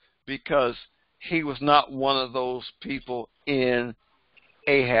 because he was not one of those people in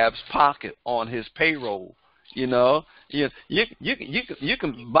Ahab's pocket on his payroll. You know, you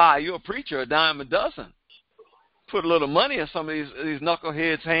can buy your preacher a dime a dozen. Put a little money in some of these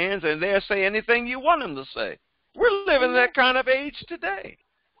knuckleheads' hands, and they'll say anything you want them to say. We're living in that kind of age today.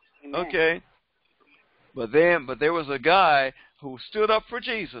 Amen. Okay, but there was a guy who stood up for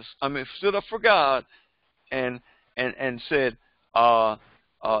Jesus. Stood up for God, and said, no,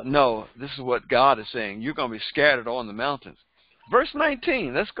 this is what God is saying. You're going to be scattered on the mountains. Verse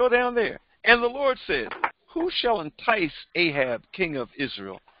 19, let's go down there. And the Lord said, who shall entice Ahab, king of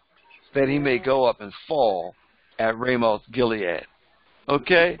Israel, that he may go up and fall at Ramoth Gilead?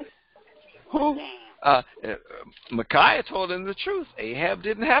 Okay? Who? Micaiah told him the truth. Ahab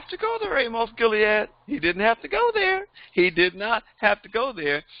didn't have to go to Ramoth Gilead. He didn't have to go there. He did not have to go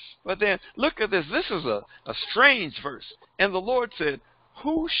there. But then, look at this. This is a strange verse. And the Lord said,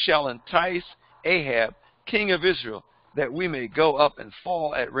 who shall entice Ahab, king of Israel, that we may go up and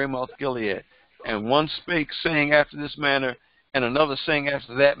fall at Ramoth Gilead? And one spake, saying after this manner, and another saying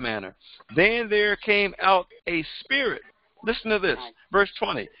after that manner. Then there came out a spirit. Listen to this, verse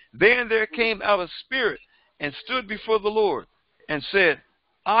 20. Then there came out a spirit and stood before the Lord and said,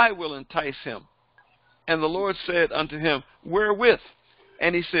 I will entice him. And the Lord said unto him, wherewith?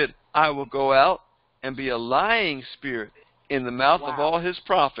 And he said, I will go out and be a lying spirit in the mouth of all his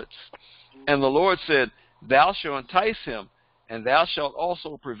prophets. And the Lord said, thou shalt entice him, and thou shalt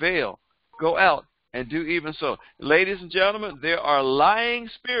also prevail. Go out and do even so. Ladies and gentlemen, there are lying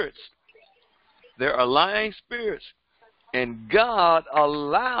spirits. There are lying spirits. And God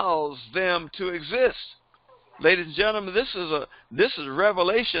allows them to exist. Ladies and gentlemen, this is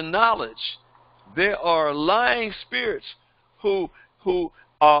revelation knowledge. There are lying spirits who will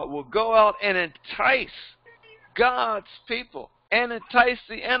go out and entice God's people and entice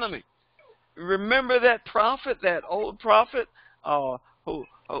the enemy. Remember that prophet, that old prophet, who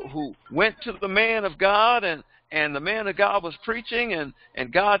went to the man of God, and the man of God was preaching, and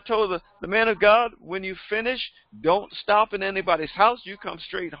God told the man of God, when you finish, don't stop in anybody's house. You come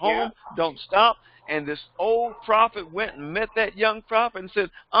straight home. Yeah. Don't stop. And this old prophet went and met that young prophet and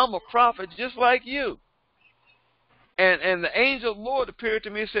said, I'm a prophet just like you. And the angel of the Lord appeared to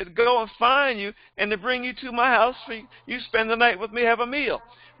me and said, go and find you and to bring you to my house for you spend the night with me, have a meal.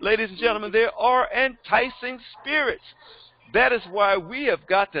 Ladies and gentlemen, there are enticing spirits. That is why we have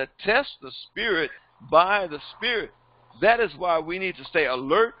got to test the spirit by the Spirit. That is why we need to stay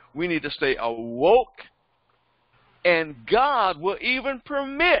alert. We need to stay awoke. And God will even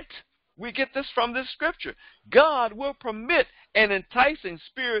permit, we get this from this scripture, God will permit an enticing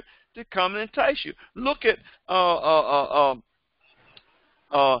spirit to come and entice you. Look at the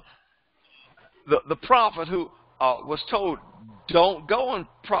prophet who was told, don't go and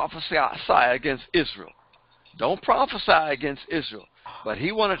prophesy against Israel. Don't prophesy against Israel. But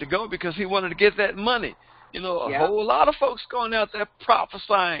he wanted to go because he wanted to get that money. You know, a whole lot of folks going out there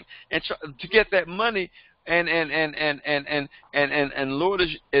prophesying and to get that money, and Lord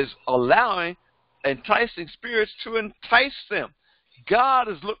is allowing enticing spirits to entice them. God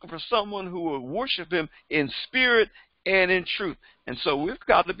is looking for someone who will worship him in spirit and in truth. And so we've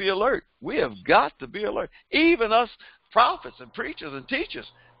got to be alert. We have got to be alert. Even us prophets and preachers and teachers,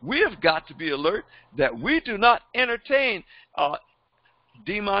 we have got to be alert that we do not entertain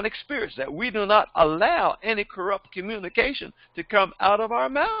demonic spirits, that we do not allow any corrupt communication to come out of our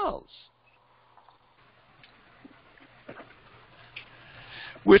mouths.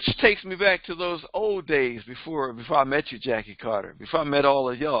 Which takes me back to those old days before I met you, Jackie Carter, before I met all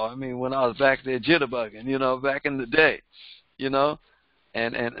of y'all. I mean, when I was back there jitterbugging, you know, back in the day, you know,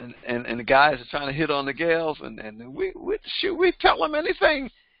 and the guys are trying to hit on the gals, and we tell them anything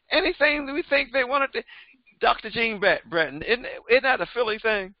that we think they wanted to. Dr. Jean Bratton, isn't that a Philly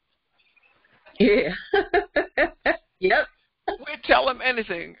thing? Yeah. Yep. We tell them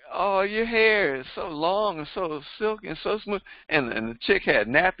anything. Oh, your hair is so long and so silky and so smooth, and the chick had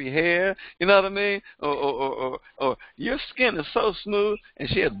nappy hair. You know what I mean? Or your skin is so smooth, and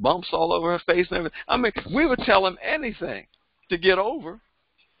she had bumps all over her face and everything. I mean, we would tell them anything to get over.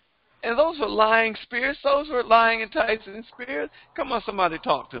 And those were lying spirits. Those were lying, enticing spirits. Come on, somebody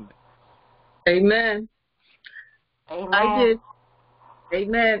talk to me. Amen.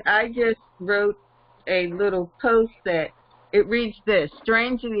 Amen. I just wrote a little post that it reads this: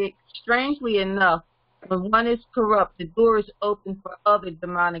 strangely enough, when one is corrupt, the door is open for other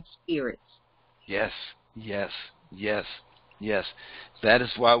demonic spirits. Yes, yes, yes, yes. That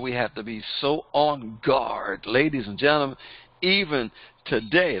is why we have to be so on guard, ladies and gentlemen, even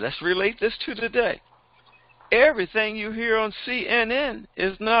today. Let's relate this to today. Everything you hear on CNN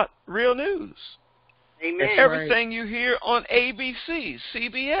is not real news. Amen. Everything you hear on ABC,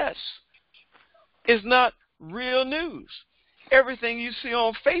 CBS is not real news. Everything you see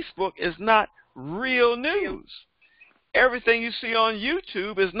on Facebook is not real news. Everything you see on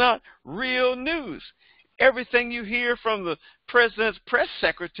YouTube is not real news. Everything you hear from the president's press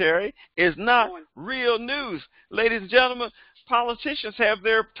secretary is not real news. Ladies and gentlemen, politicians have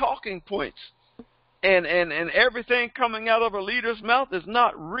their talking points. And everything coming out of a leader's mouth is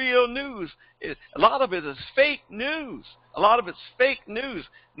not real news. A lot of it is fake news. A lot of it's fake news.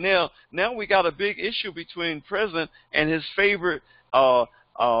 Now we got a big issue between president and his favorite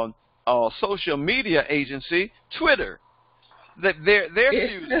social media agency, Twitter. That they're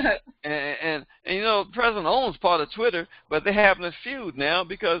feuding. And you know, the president owns part of Twitter, but they having a feud now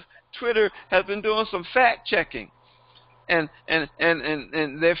because Twitter has been doing some fact checking. And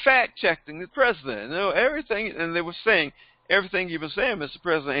they're fact checking the president. You know, everything, and they were saying everything you've been saying, Mr.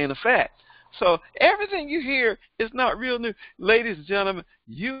 President, ain't a fact. So everything you hear is not real news. Ladies and gentlemen,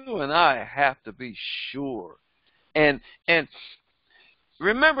 you and I have to be sure. And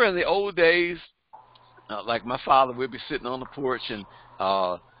remember in the old days, like my father would be sitting on the porch, and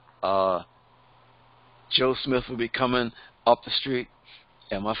Joe Smith would be coming up the street.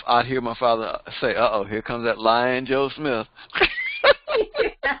 And I'd hear my father say, "Uh-oh, here comes that lying Joe Smith."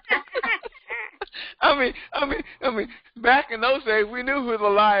 I mean, back in those days, we knew who the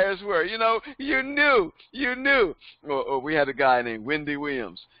liars were. You know, you knew. Or we had a guy named Wendy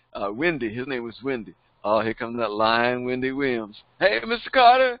Williams. Wendy, his name was Wendy. Oh, here comes that lying Wendy Williams. Hey, Mr.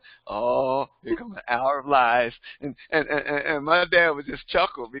 Carter. Oh, here comes an hour of lies. And my dad would just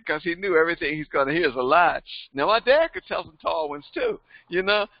chuckle because he knew everything he's going to hear is a lie. Now, my dad could tell some tall ones, too, you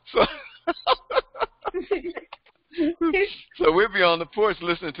know. So so we'd be on the porch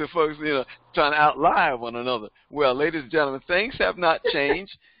listening to folks, you know, trying to outlie one another. Well, ladies and gentlemen, things have not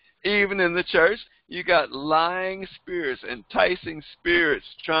changed. Even in the church, you got lying spirits, enticing spirits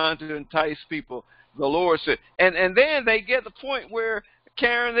trying to entice people. The Lord said, and then they get the point where,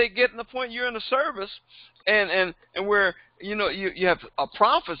 Karen, they get in the point you're in the service, and where, you know, you have a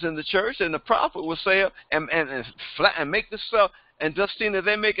prophet in the church, and the prophet will say and make this stuff, and Justina,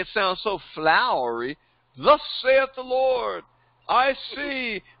 they make it sound so flowery. Thus saith the Lord, I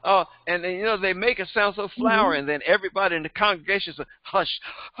see, and you know, they make it sound so flowery, and then everybody in the congregation says, hush,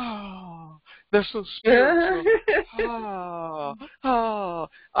 oh, they're so spiritual.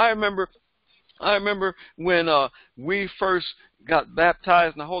 I remember when we first got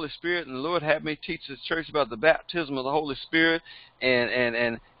baptized in the Holy Spirit, and the Lord had me teach this church about the baptism of the Holy Spirit,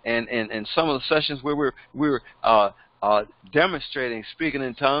 and some of the sessions where we were demonstrating speaking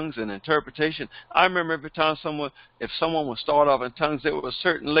in tongues and interpretation. I remember every time if someone would start off in tongues, there was a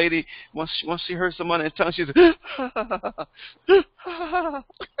certain lady, once she heard someone in tongues, she said,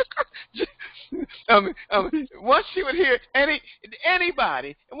 once she would hear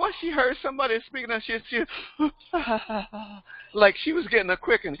anybody, and once she heard somebody speaking, she like she was getting a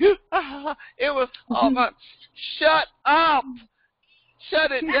quickening. It was shut up,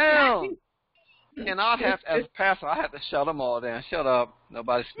 shut it down. And I'd have, as a pastor, I have to shut them all down. Shut up.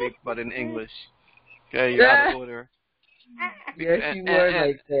 Nobody speaks but in English. Okay, you're out of order. Yes, you were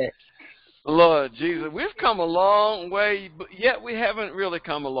like that. Lord Jesus, we've come a long way, but yet we haven't really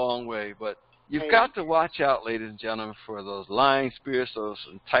come a long way. But you've got to watch out, ladies and gentlemen, for those lying spirits, those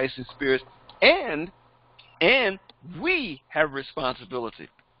enticing spirits, and we have responsibility.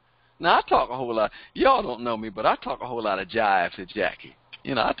 Now, I talk a whole lot. Y'all don't know me, but I talk a whole lot of jive to Jackie.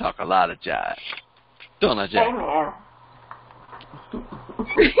 You know, I talk a lot of jive. Don't I, Jackie? Amen.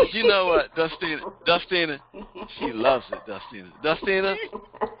 You know what, Dustina, she loves it,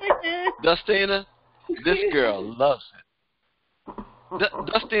 Dustina, this girl loves it.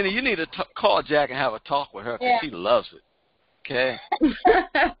 Dustina, you need to call Jack and have a talk with her because she loves it. Okay?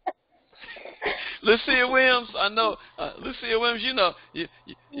 Lucia Williams, I know. Lucia Williams, you know,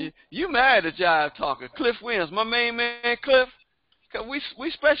 you married a jive talker. Cliff Williams, my main man, Cliff. Cause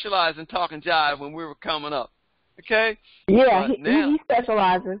we specialize in talking jive when we were coming up. Okay? Yeah, he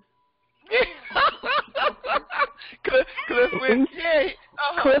specializes. Cliff Williams,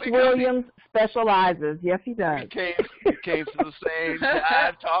 Cliff Williams specializes. Yes, he does. We came to the same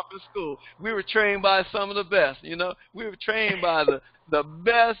jive talking school. We were trained by some of the best. You know, we were trained by the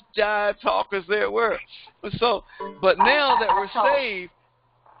best jive talkers there were. So, but now that we're saved,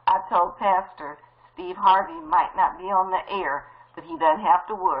 I told Pastor Steve Harvey might not be on the air, but he doesn't have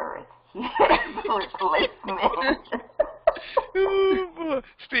to worry. He has replacement.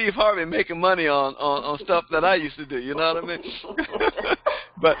 Steve Harvey making money on stuff that I used to do. You know what I mean?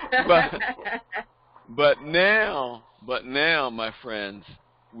 but now, my friends,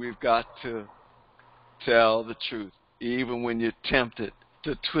 we've got to tell the truth, even when you're tempted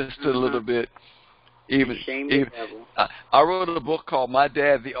to twist it a little bit. I wrote a book called My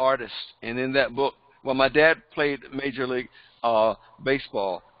Dad the Artist, and in that book, well, my dad played Major League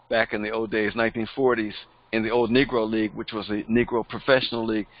Baseball back in the old days, 1940s, in the old Negro League, which was a Negro professional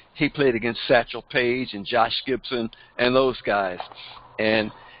league. He played against Satchel Paige and Josh Gibson and those guys.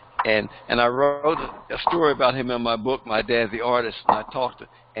 And I wrote a story about him in my book, My Dad the Artist, and I talked to,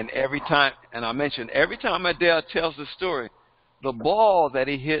 and every time my dad tells the story, the ball that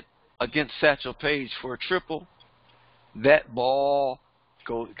he hit against Satchel Paige for a triple, that ball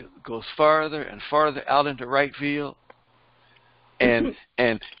goes farther and farther out into right field. And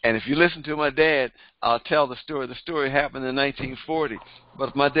if you listen to my dad, I'll tell the story. The story happened in 1940. But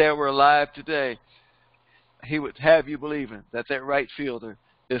if my dad were alive today, he would have you believing that right fielder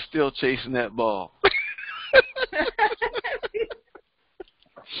is still chasing that ball.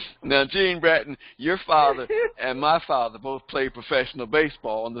 Now, Gene Bratton, your father and my father both played professional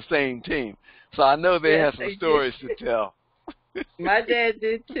baseball on the same team. So I know they have some stories to tell. My dad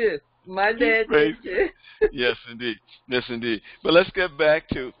did too. Did too. Yes, indeed. Yes, indeed. But let's get back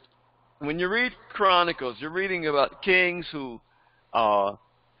to, when you read Chronicles, you're reading about kings who,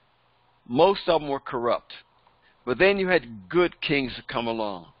 most of them were corrupt. But then you had good kings that come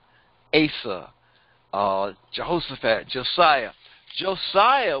along. Asa, Jehoshaphat, Josiah.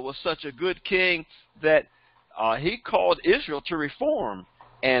 Josiah was such a good king that he called Israel to reform.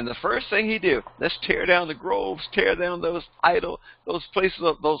 And the first thing he did, let's tear down the groves, tear down those those places,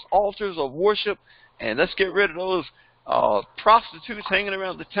 those altars of worship, and let's get rid of those prostitutes hanging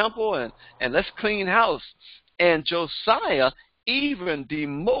around the temple, and let's clean house. And Josiah even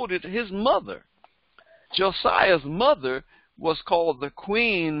demoted his mother. Josiah's mother was called the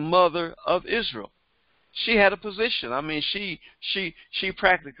Queen Mother of Israel. She had a position. I mean, she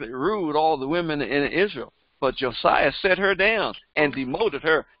practically ruled all the women in Israel. But Josiah set her down and demoted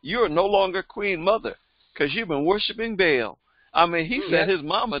her. You are no longer Queen Mother because you've been worshiping Baal. I mean, he set his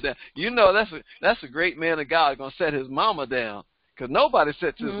mama down. You know, that's a great man of God going to set his mama down because nobody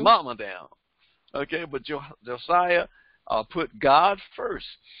sets his mama down. Okay, but Josiah put God first.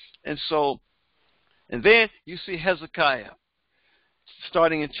 And then you see Hezekiah.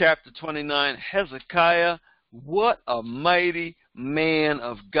 Starting in chapter 29, Hezekiah, what a mighty man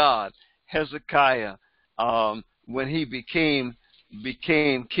of God. Hezekiah. When he became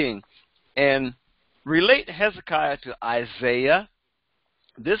king. And relate Hezekiah to Isaiah.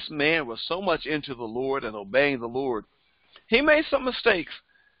 This man was so much into the Lord and obeying the Lord. He made some mistakes,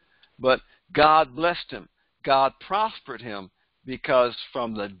 but God blessed him. God prospered him because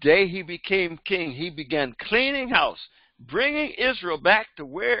from the day he became king, he began cleaning house, bringing Israel back to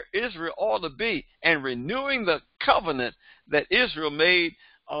where Israel ought to be, and renewing the covenant that Israel made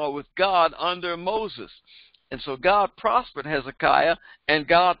with God under Moses. And so God prospered Hezekiah, and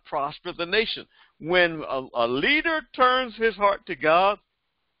God prospered the nation. When a leader turns his heart to God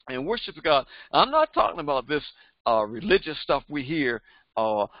and worships God, I'm not talking about this religious stuff we hear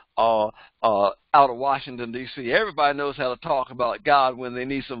out of Washington, D.C. Everybody knows how to talk about God when they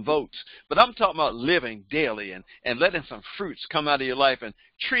need some votes. But I'm talking about living daily and letting some fruits come out of your life and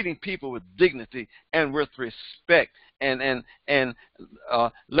treating people with dignity and with respect and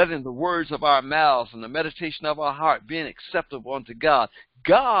letting the words of our mouths and the meditation of our heart being acceptable unto God.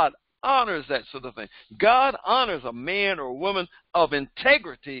 God honors that sort of thing. God honors a man or woman of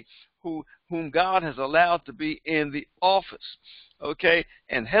integrity whom God has allowed to be in the office. Okay?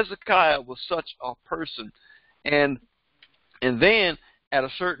 And Hezekiah was such a person. And then, at a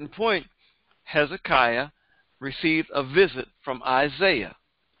certain point, Hezekiah received a visit from Isaiah.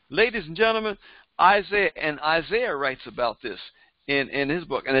 Ladies and gentlemen, Isaiah writes about this in his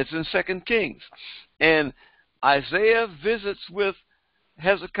book, and it's in 2 Kings. And Isaiah visits with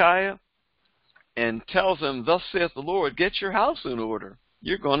Hezekiah and tells him, "Thus saith the Lord, get your house in order.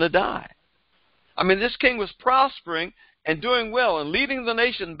 You're going to die." I mean, this king was prospering and doing well and leading the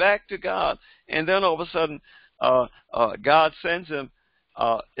nation back to God. And then all of a sudden, God sends him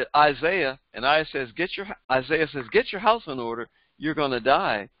Isaiah, and Isaiah says, "Get your house in order. You're going to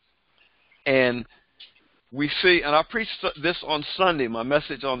die." And we see, and I preached this on Sunday. My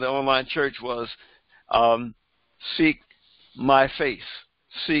message on the online church was, "Seek my face.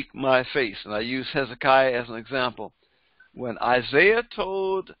 Seek my face." And I use Hezekiah as an example. When Isaiah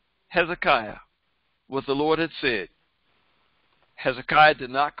told Hezekiah what the Lord had said, Hezekiah did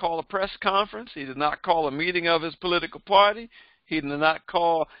not call a press conference. He did not call a meeting of his political party. He did not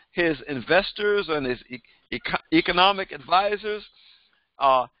call his investors and his economic advisors.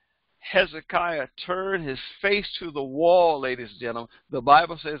 Hezekiah turned his face to the wall, ladies and gentlemen. The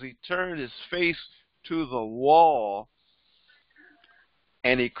Bible says he turned his face to the wall,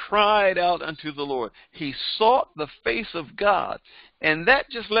 and he cried out unto the Lord. He sought the face of God. And that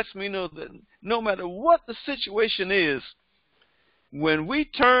just lets me know that no matter what the situation is, when we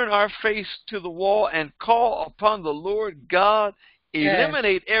turn our face to the wall and call upon the Lord God,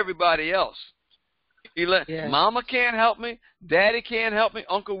 eliminate everybody else. Mama can't help me. Daddy can't help me.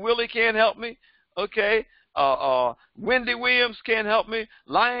 Uncle Willie can't help me. Okay? Wendy Williams can't help me.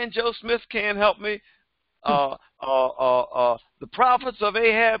 Lion Joe Smith can't help me. The prophets of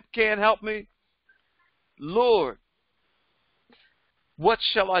Ahab can't help me. Lord, what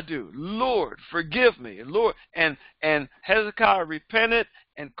shall I do? Lord, forgive me. Lord, and Hezekiah repented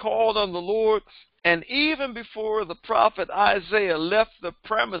and called on the Lord. And even before the prophet Isaiah left the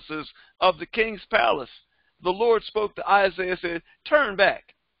premises of the king's palace, the Lord spoke to Isaiah and said, "Turn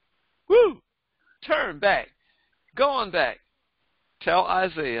back. Woo! Turn back. Go on back. Tell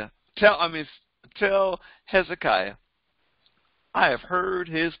Hezekiah, I have heard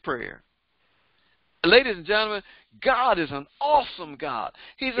his prayer." Ladies and gentlemen, God is an awesome God.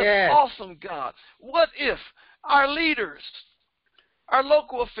 He's an awesome God. What if our leaders, our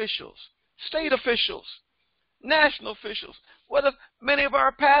local officials, state officials, national officials, what if many of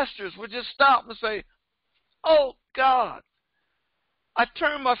our pastors would just stop and say, "Oh God, I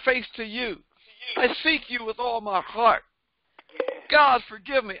turn my face to you. I seek you with all my heart. God,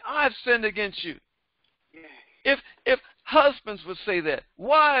 forgive me. I've sinned against you." If husbands would say that,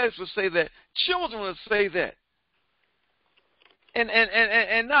 wives would say that, children would say that,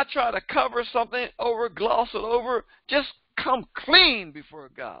 and not try to cover something over, gloss it over, just come clean before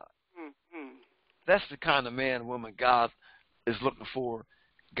God. That's the kind of man, woman God is looking for.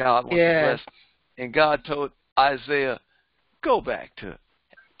 God wants to bless. And God told Isaiah,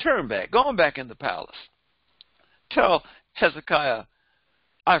 turn back, go on back in the palace. Tell Hezekiah,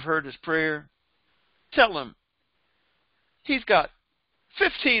 I've heard his prayer. Tell him he's got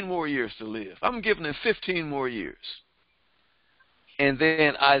 15 more years to live. I'm giving him 15 more years. And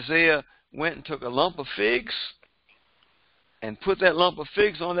then Isaiah went and took a lump of figs and put that lump of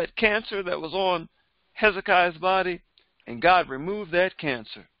figs on that cancer that was on Hezekiah's body, and God removed that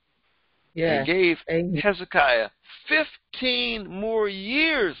cancer. And gave Hezekiah 15 more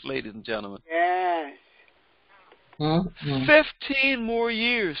years, ladies and gentlemen. 15 more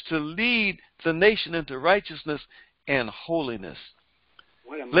years to lead the nation into righteousness and holiness.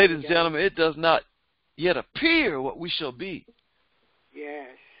 Ladies and gentlemen, it does not yet appear what we shall be.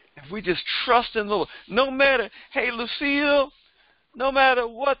 If we just trust in the Lord. No matter, hey, Lucille, no matter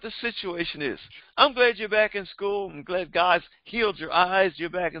what the situation is. I'm glad you're back in school. I'm glad God's healed your eyes. You're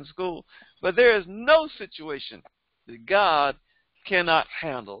back in school. But there is no situation that God cannot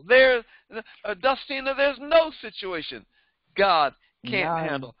handle. Dustina, there's no situation God can't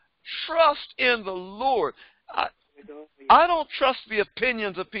handle. Trust in the Lord. I don't trust the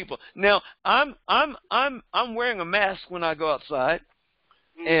opinions of people. Now, I'm wearing a mask when I go outside,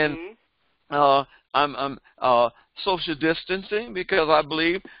 and I'm social distancing because I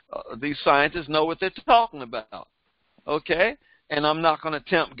believe these scientists know what they're talking about. Okay? And I'm not going to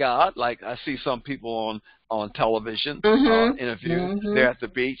tempt God like I see some people on television interviews. They're at the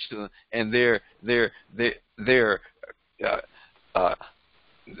beach and they're uh,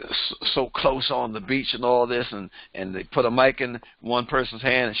 so close on the beach and all this, and they put a mic in one person's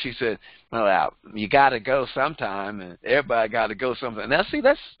hand, and she said, "Well, you got to go sometime, and everybody got to go sometime." Now, see,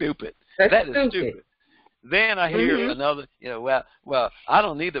 that's stupid. That is stupid. Then I hear another, well, I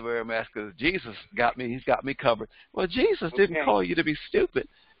don't need to wear a mask because Jesus got me. He's got me covered. Well, Jesus didn't call you to be stupid.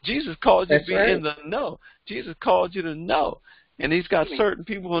 Jesus called you to be in the know. Jesus called you to know. And he's got certain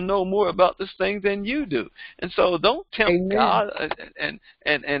people who know more about this thing than you do. And so don't tempt God and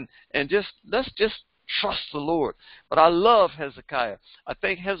just let's just trust the Lord. But I love Hezekiah. I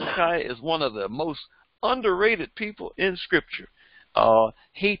think Hezekiah is one of the most underrated people in Scripture.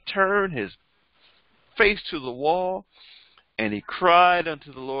 He turned his face to the wall, and he cried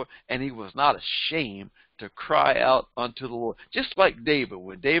unto the Lord, and he was not ashamed to cry out unto the Lord. Just like David.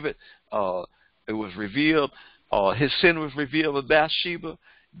 When David, it was revealed, his sin was revealed with Bathsheba,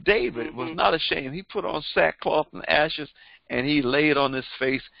 David was not ashamed. He put on sackcloth and ashes, and he laid on his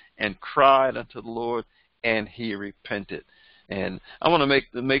face and cried unto the Lord, and he repented. And I want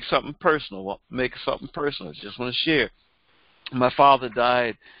to make something personal. I just want to share. My father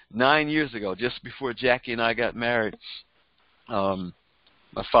died 9 years ago, just before Jackie and I got married. My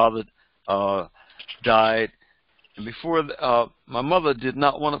father died, and before my mother did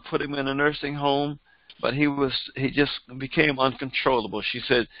not want to put him in a nursing home, but he just became uncontrollable. She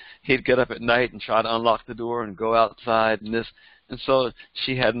said he'd get up at night and try to unlock the door and go outside and so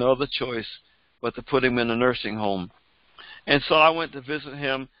she had no other choice but to put him in a nursing home. And so I went to visit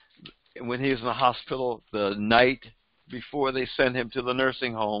him when he was in the hospital the night before they sent him to the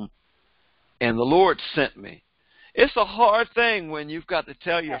nursing home, and the Lord sent me. It's a hard thing when you've got to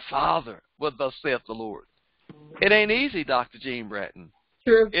tell your father what thus saith the Lord. It ain't easy, Dr. Jean Bratton.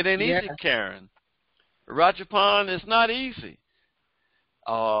 True. It ain't easy, Karen. Rajapan, it's not easy.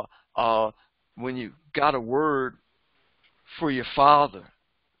 When you got a word for your father,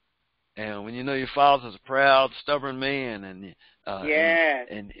 and when you know your father's a proud, stubborn man, and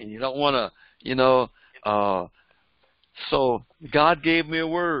you don't want to, so God gave me a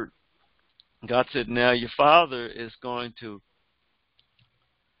word. God said, now your father is going to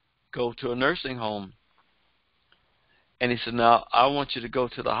go to a nursing home. And he said, now I want you to go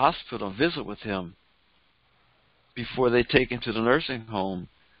to the hospital and visit with him before they take him to the nursing home.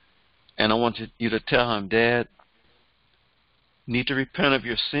 And I want you to tell him, Dad, you need to repent of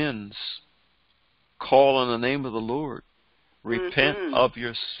your sins. Call on the name of the Lord. Repent of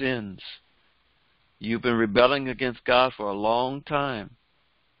your sins. You've been rebelling against God for a long time.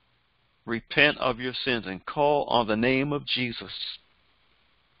 Repent of your sins and call on the name of Jesus.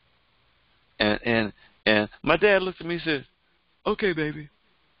 And my dad looked at me and said, okay, baby.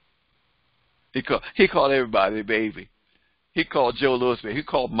 He called everybody baby. He called Joe Louis baby. He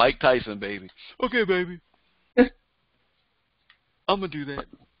called Mike Tyson baby. Okay, baby. I'm going to do that.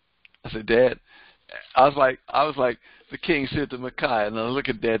 I said, Dad, I was like the king said to Micaiah, now look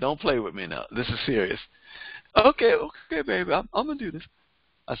at Dad, don't play with me now. This is serious. Okay, baby, I'm going to do this.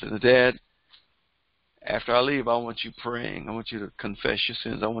 I said, Dad, after I leave, I want you praying. I want you to confess your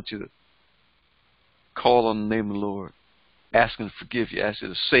sins. I want you to call on the name of the Lord. Ask Him to forgive you. Ask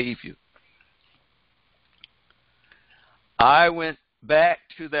Him to save you. I went back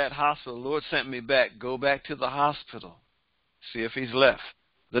to that hospital. The Lord sent me back. Go back to the hospital. See if he's left.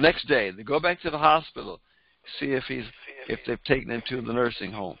 The next day, they go back to the hospital. See if they've taken him to the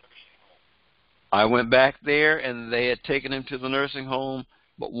nursing home. I went back there, and they had taken him to the nursing home,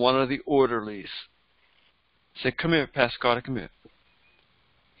 but one of the orderlies said, come here, Pastor Carter, come here.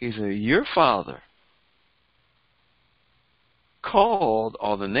 He said, your father called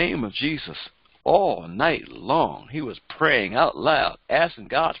on the name of Jesus all night long. He was praying out loud, asking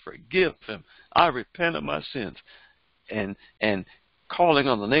God to forgive him. I repent of my sins. And calling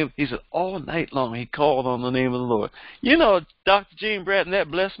on the name, he said, all night long he called on the name of the Lord. You know, Dr. Jean Bratton, that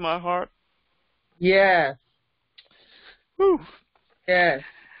blessed my heart. Yes. Whew. Yes.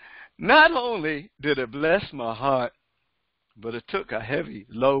 Not only did it bless my heart, but it took a heavy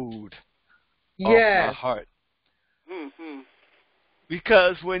load off my heart. Mm-hmm.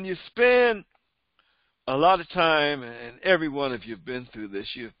 Because when you spend a lot of time, and every one of you have been through this,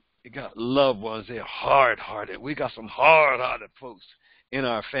 you got loved ones, they're hard-hearted. We got some hard-hearted folks in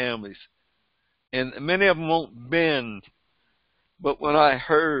our families. And many of them won't bend. But when I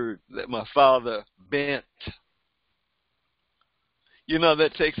heard that my father bent, You know,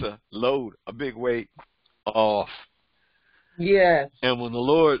 that takes a load, a big weight off. Yes. And when the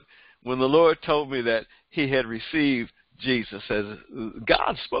Lord told me that he had received Jesus, as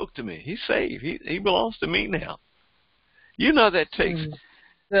God spoke to me, he's saved. He belongs to me now. You know, that takes,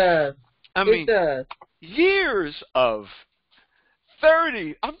 It does. Years of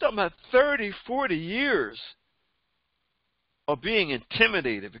 30, I'm talking about 30, 40 years of being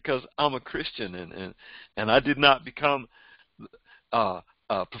intimidated because I'm a Christian, and I did not become a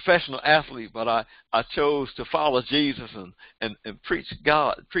professional athlete, but I chose to follow Jesus and preach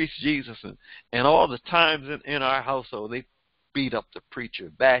Jesus, and all the times in our household they beat up the preacher,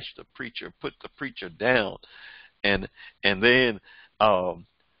 bashed the preacher, put the preacher down, and then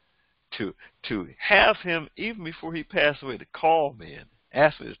to have him, even before he passed away, to call me and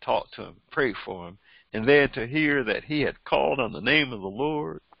ask me to talk to him, pray for him, and then to hear that he had called on the name of the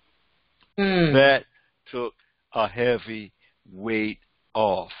Lord, that took a heavy weight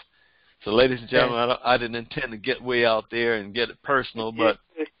off. So, ladies and gentlemen, I didn't intend to get way out there and get it personal, but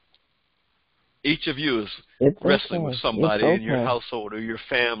each of you is wrestling with somebody in your household or your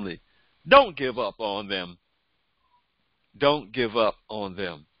family. Don't give up on them. Don't give up on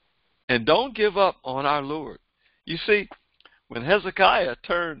them. And don't give up on our Lord. You see, when Hezekiah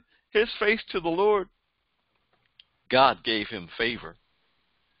turned his face to the Lord, God gave him favor.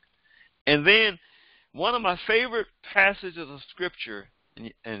 And then one of my favorite passages of Scripture,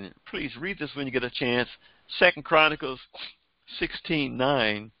 and please read this when you get a chance, II Chronicles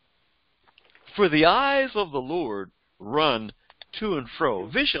 16:9. For the eyes of the Lord run to and fro.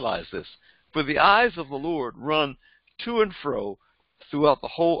 Visualize this. For the eyes of the Lord run to and fro throughout the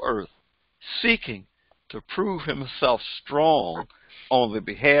whole earth, seeking to prove himself strong on the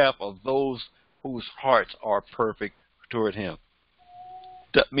behalf of those whose hearts are perfect toward him.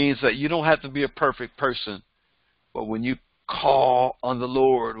 That means that you don't have to be a perfect person, but when you call on the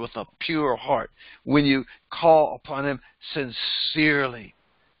Lord with a pure heart, when you call upon him sincerely,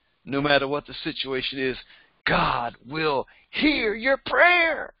 no matter what the situation is, God will hear your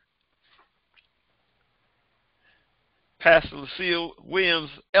prayer. Pastor Lucille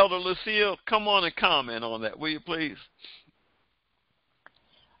Williams, Elder Lucille, come on and comment on that, will you please?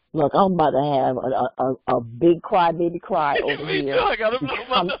 Look, I'm about to have a big baby cry over Me here. too. I got to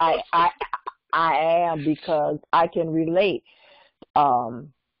I am, because I can relate.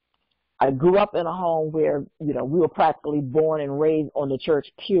 I grew up in a home where, we were practically born and raised on the church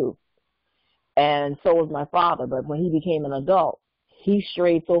pew. And so was my father. But when he became an adult, he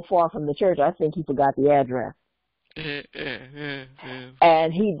strayed so far from the church, I think he forgot the address.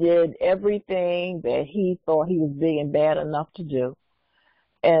 And he did everything that he thought he was big and bad enough to do.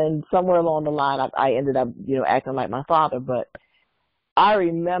 And somewhere along the line, I ended up, acting like my father. But I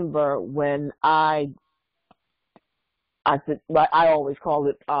remember when I always call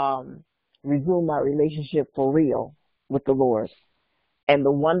it resume my relationship for real with the Lord. And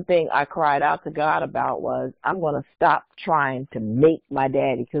the one thing I cried out to God about was, I'm going to stop trying to make my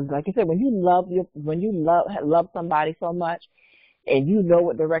daddy. Because, like I said, when you love somebody so much, and you know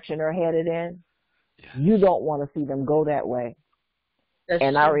what direction they're headed in, you don't want to see them go that way.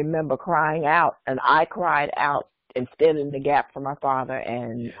 And I remember crying out, and I cried out and stood in the gap for my father,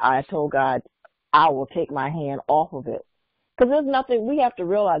 and I told God, I will take my hand off of it. Because there's nothing, we have to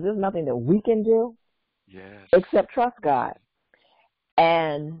realize there's nothing that we can do except trust God.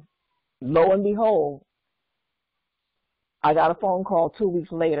 And lo and behold, I got a phone call 2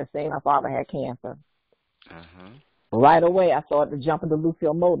 weeks later saying my father had cancer. Right away, I started to jump into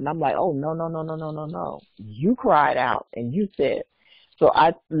Lucille mode, and I'm like, oh, no. You cried out, and you said. So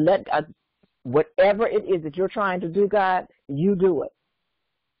whatever it is that you're trying to do, God, you do it.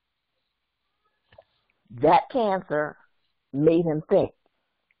 That cancer made him think.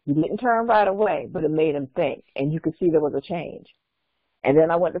 He didn't turn right away, but it made him think, and you could see there was a change. And then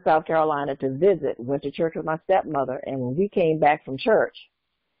I went to South Carolina to visit, went to church with my stepmother, and when we came back from church,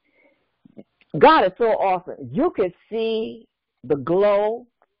 God is so awesome. You could see the glow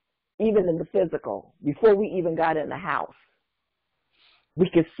even in the physical. Before we even got in the house, we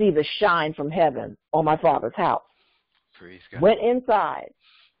could see the shine from heaven on my father's house. Praise God. Went inside.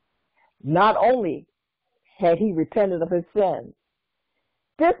 Not only had he repented of his sins,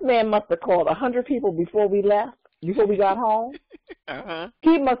 this man must have called 100 people before we left, before we got home.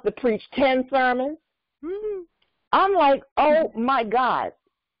 He must have preached 10 sermons. I'm like, oh, my God.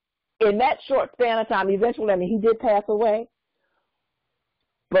 In that short span of time, eventually, he did pass away.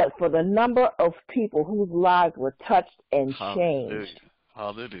 But for the number of people whose lives were touched and changed.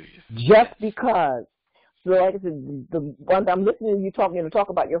 Hallelujah. Just because. So like I said, the one I'm listening to you talk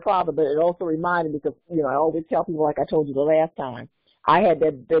about your father, but it also reminded me, because, I always tell people, like I told you the last time, I had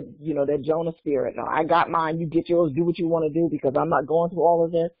that Jonah spirit. No, I got mine. You get yours. Do what you want to do because I'm not going through all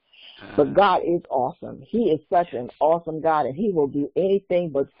of this. But God is awesome. He is such an awesome God, and He will do anything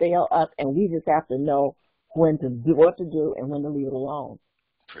but fail us, and we just have to know when to do what to do and when to leave it alone.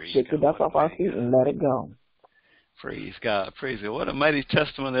 Shake the dust off our feet and let it go. Praise God. Praise God. What a mighty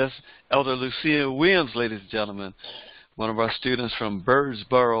testimony. That's Elder Lucia Williams, ladies and gentlemen, one of our students from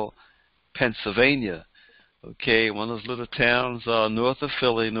Birdsboro, Pennsylvania. Okay, one of those little towns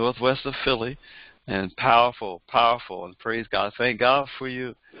northwest of Philly. And powerful, and praise God. Thank God for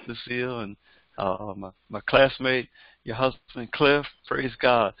you, Lucille, and my classmate, your husband, Cliff. Praise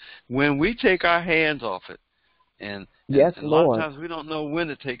God. When we take our hands off it, and yes, a lot of times we don't know when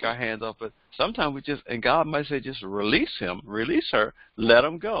to take our hands off it. Sometimes we just, and God might say, just release him, release her, let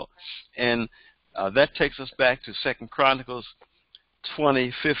him go. And that takes us back to II Chronicles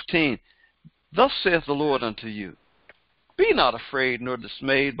 20:15. Thus saith the Lord unto you, be not afraid nor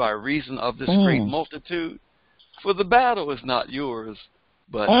dismayed by reason of this great multitude, for the battle is not yours,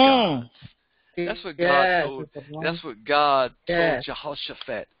 but God's. That's what God told. That's what God told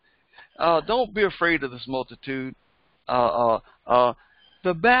Jehoshaphat. Don't be afraid of this multitude. The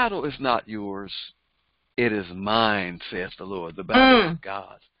battle is not yours; it is mine, saith the Lord. The battle is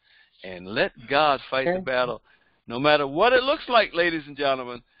God's, and let God fight the battle, no matter what it looks like, ladies and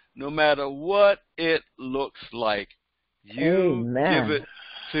gentlemen. No matter what it looks like. You give it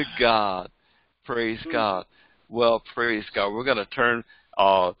to God. Praise God. Well, praise God. We're going to turn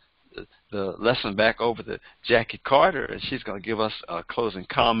the lesson back over to Jackie Carter, and she's going to give us closing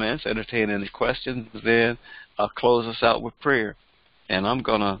comments, entertain any questions, then close us out with prayer. And I'm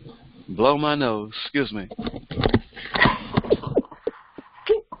going to blow my nose. Excuse me.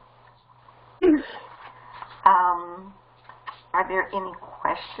 Are there any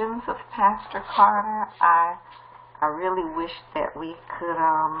questions of Pastor Carter? I really wish that we could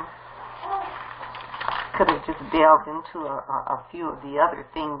have just delved into a few of the other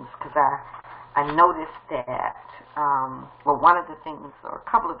things, because I noticed that one of the things, or a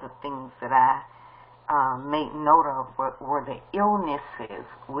couple of the things that I made note of were the illnesses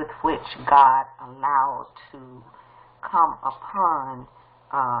with which God allowed to come upon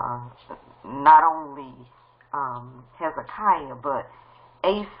not only Hezekiah, but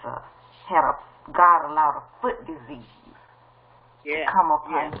Asa God allowed a foot disease to come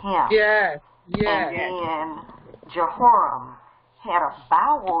upon him. Yes. And then Jehoram had a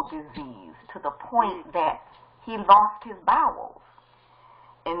bowel disease to the point that he lost his bowels.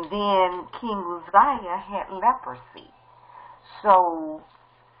 And then King Uzziah had leprosy. So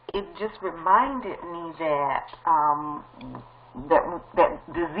it just reminded me that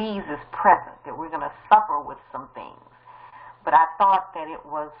that disease is present, that we're going to suffer with some things. But I thought that it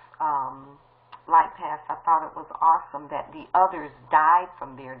was, like Pastor, I thought it was awesome that the others died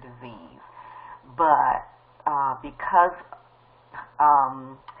from their disease. But because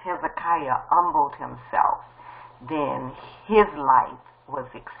Hezekiah humbled himself, then his life was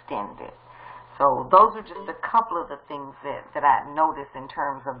extended. So those are just a couple of the things that I noticed in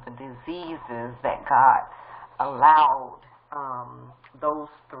terms of the diseases that God allowed those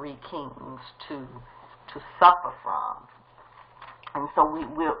three kings to suffer from. And so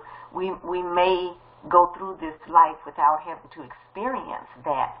we may go through this life without having to experience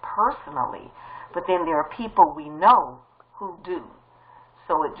that personally, but then there are people we know who do.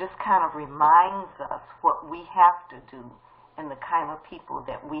 So it just kind of reminds us what we have to do and the kind of people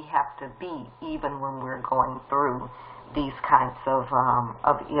that we have to be even when we're going through these kinds of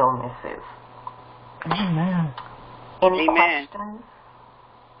illnesses. Amen. Any questions?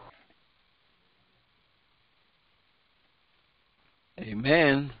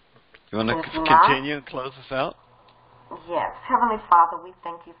 Amen. You want to continue and close us out? Yes. Heavenly Father, we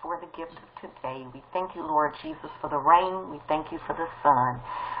thank you for the gift of today. We thank you, Lord Jesus, for the rain. We thank you for the sun.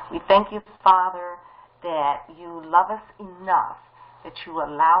 We thank you, Father, that you love us enough that you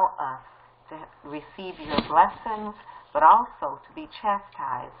allow us to receive your blessings, but also to be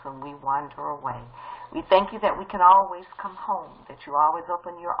chastised when we wander away. We thank you that we can always come home, that you always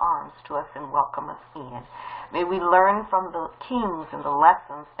open your arms to us and welcome us in. May we learn from the kings and the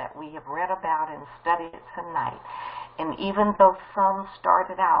lessons that we have read about and studied tonight. And even though some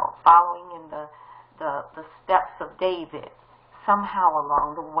started out following in the steps of David, somehow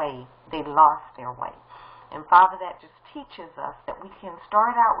along the way they lost their way. And Father, that just teaches us that we can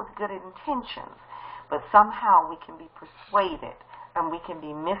start out with good intentions, but somehow we can be persuaded and we can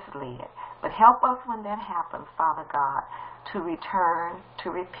be misled. But help us when that happens, Father God, to return, to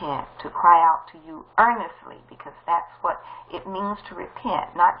repent, to cry out to you earnestly, because that's what it means to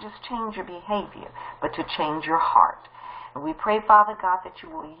repent, not just change your behavior, but to change your heart. And we pray, Father God, that you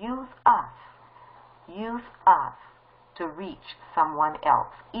will use us to reach someone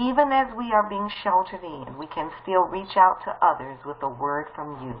else. Even as we are being sheltered in, we can still reach out to others with a word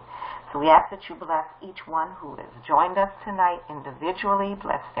from you. So we ask that you bless each one who has joined us tonight individually,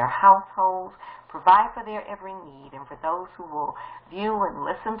 bless their households, provide for their every need, and for those who will view and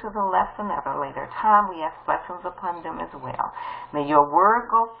listen to the lesson at a later time, we ask blessings upon them as well. May your word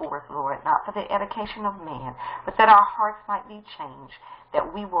go forth, Lord, not for the edification of man, but that our hearts might be changed,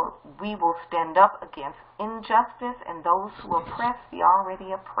 that we will stand up against injustice and those who oppress the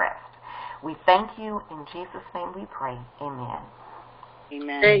already oppressed. We thank you. In Jesus' name we pray. Amen.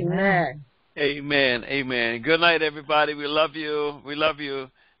 Amen. Amen. Amen. Amen. Good night, everybody. We love you. We love you.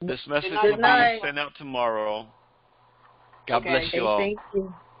 This message will be sent out tomorrow. God bless you all. Thank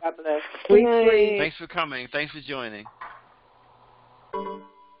you. God bless. Sweet sleep. Thanks for coming. Thanks for joining.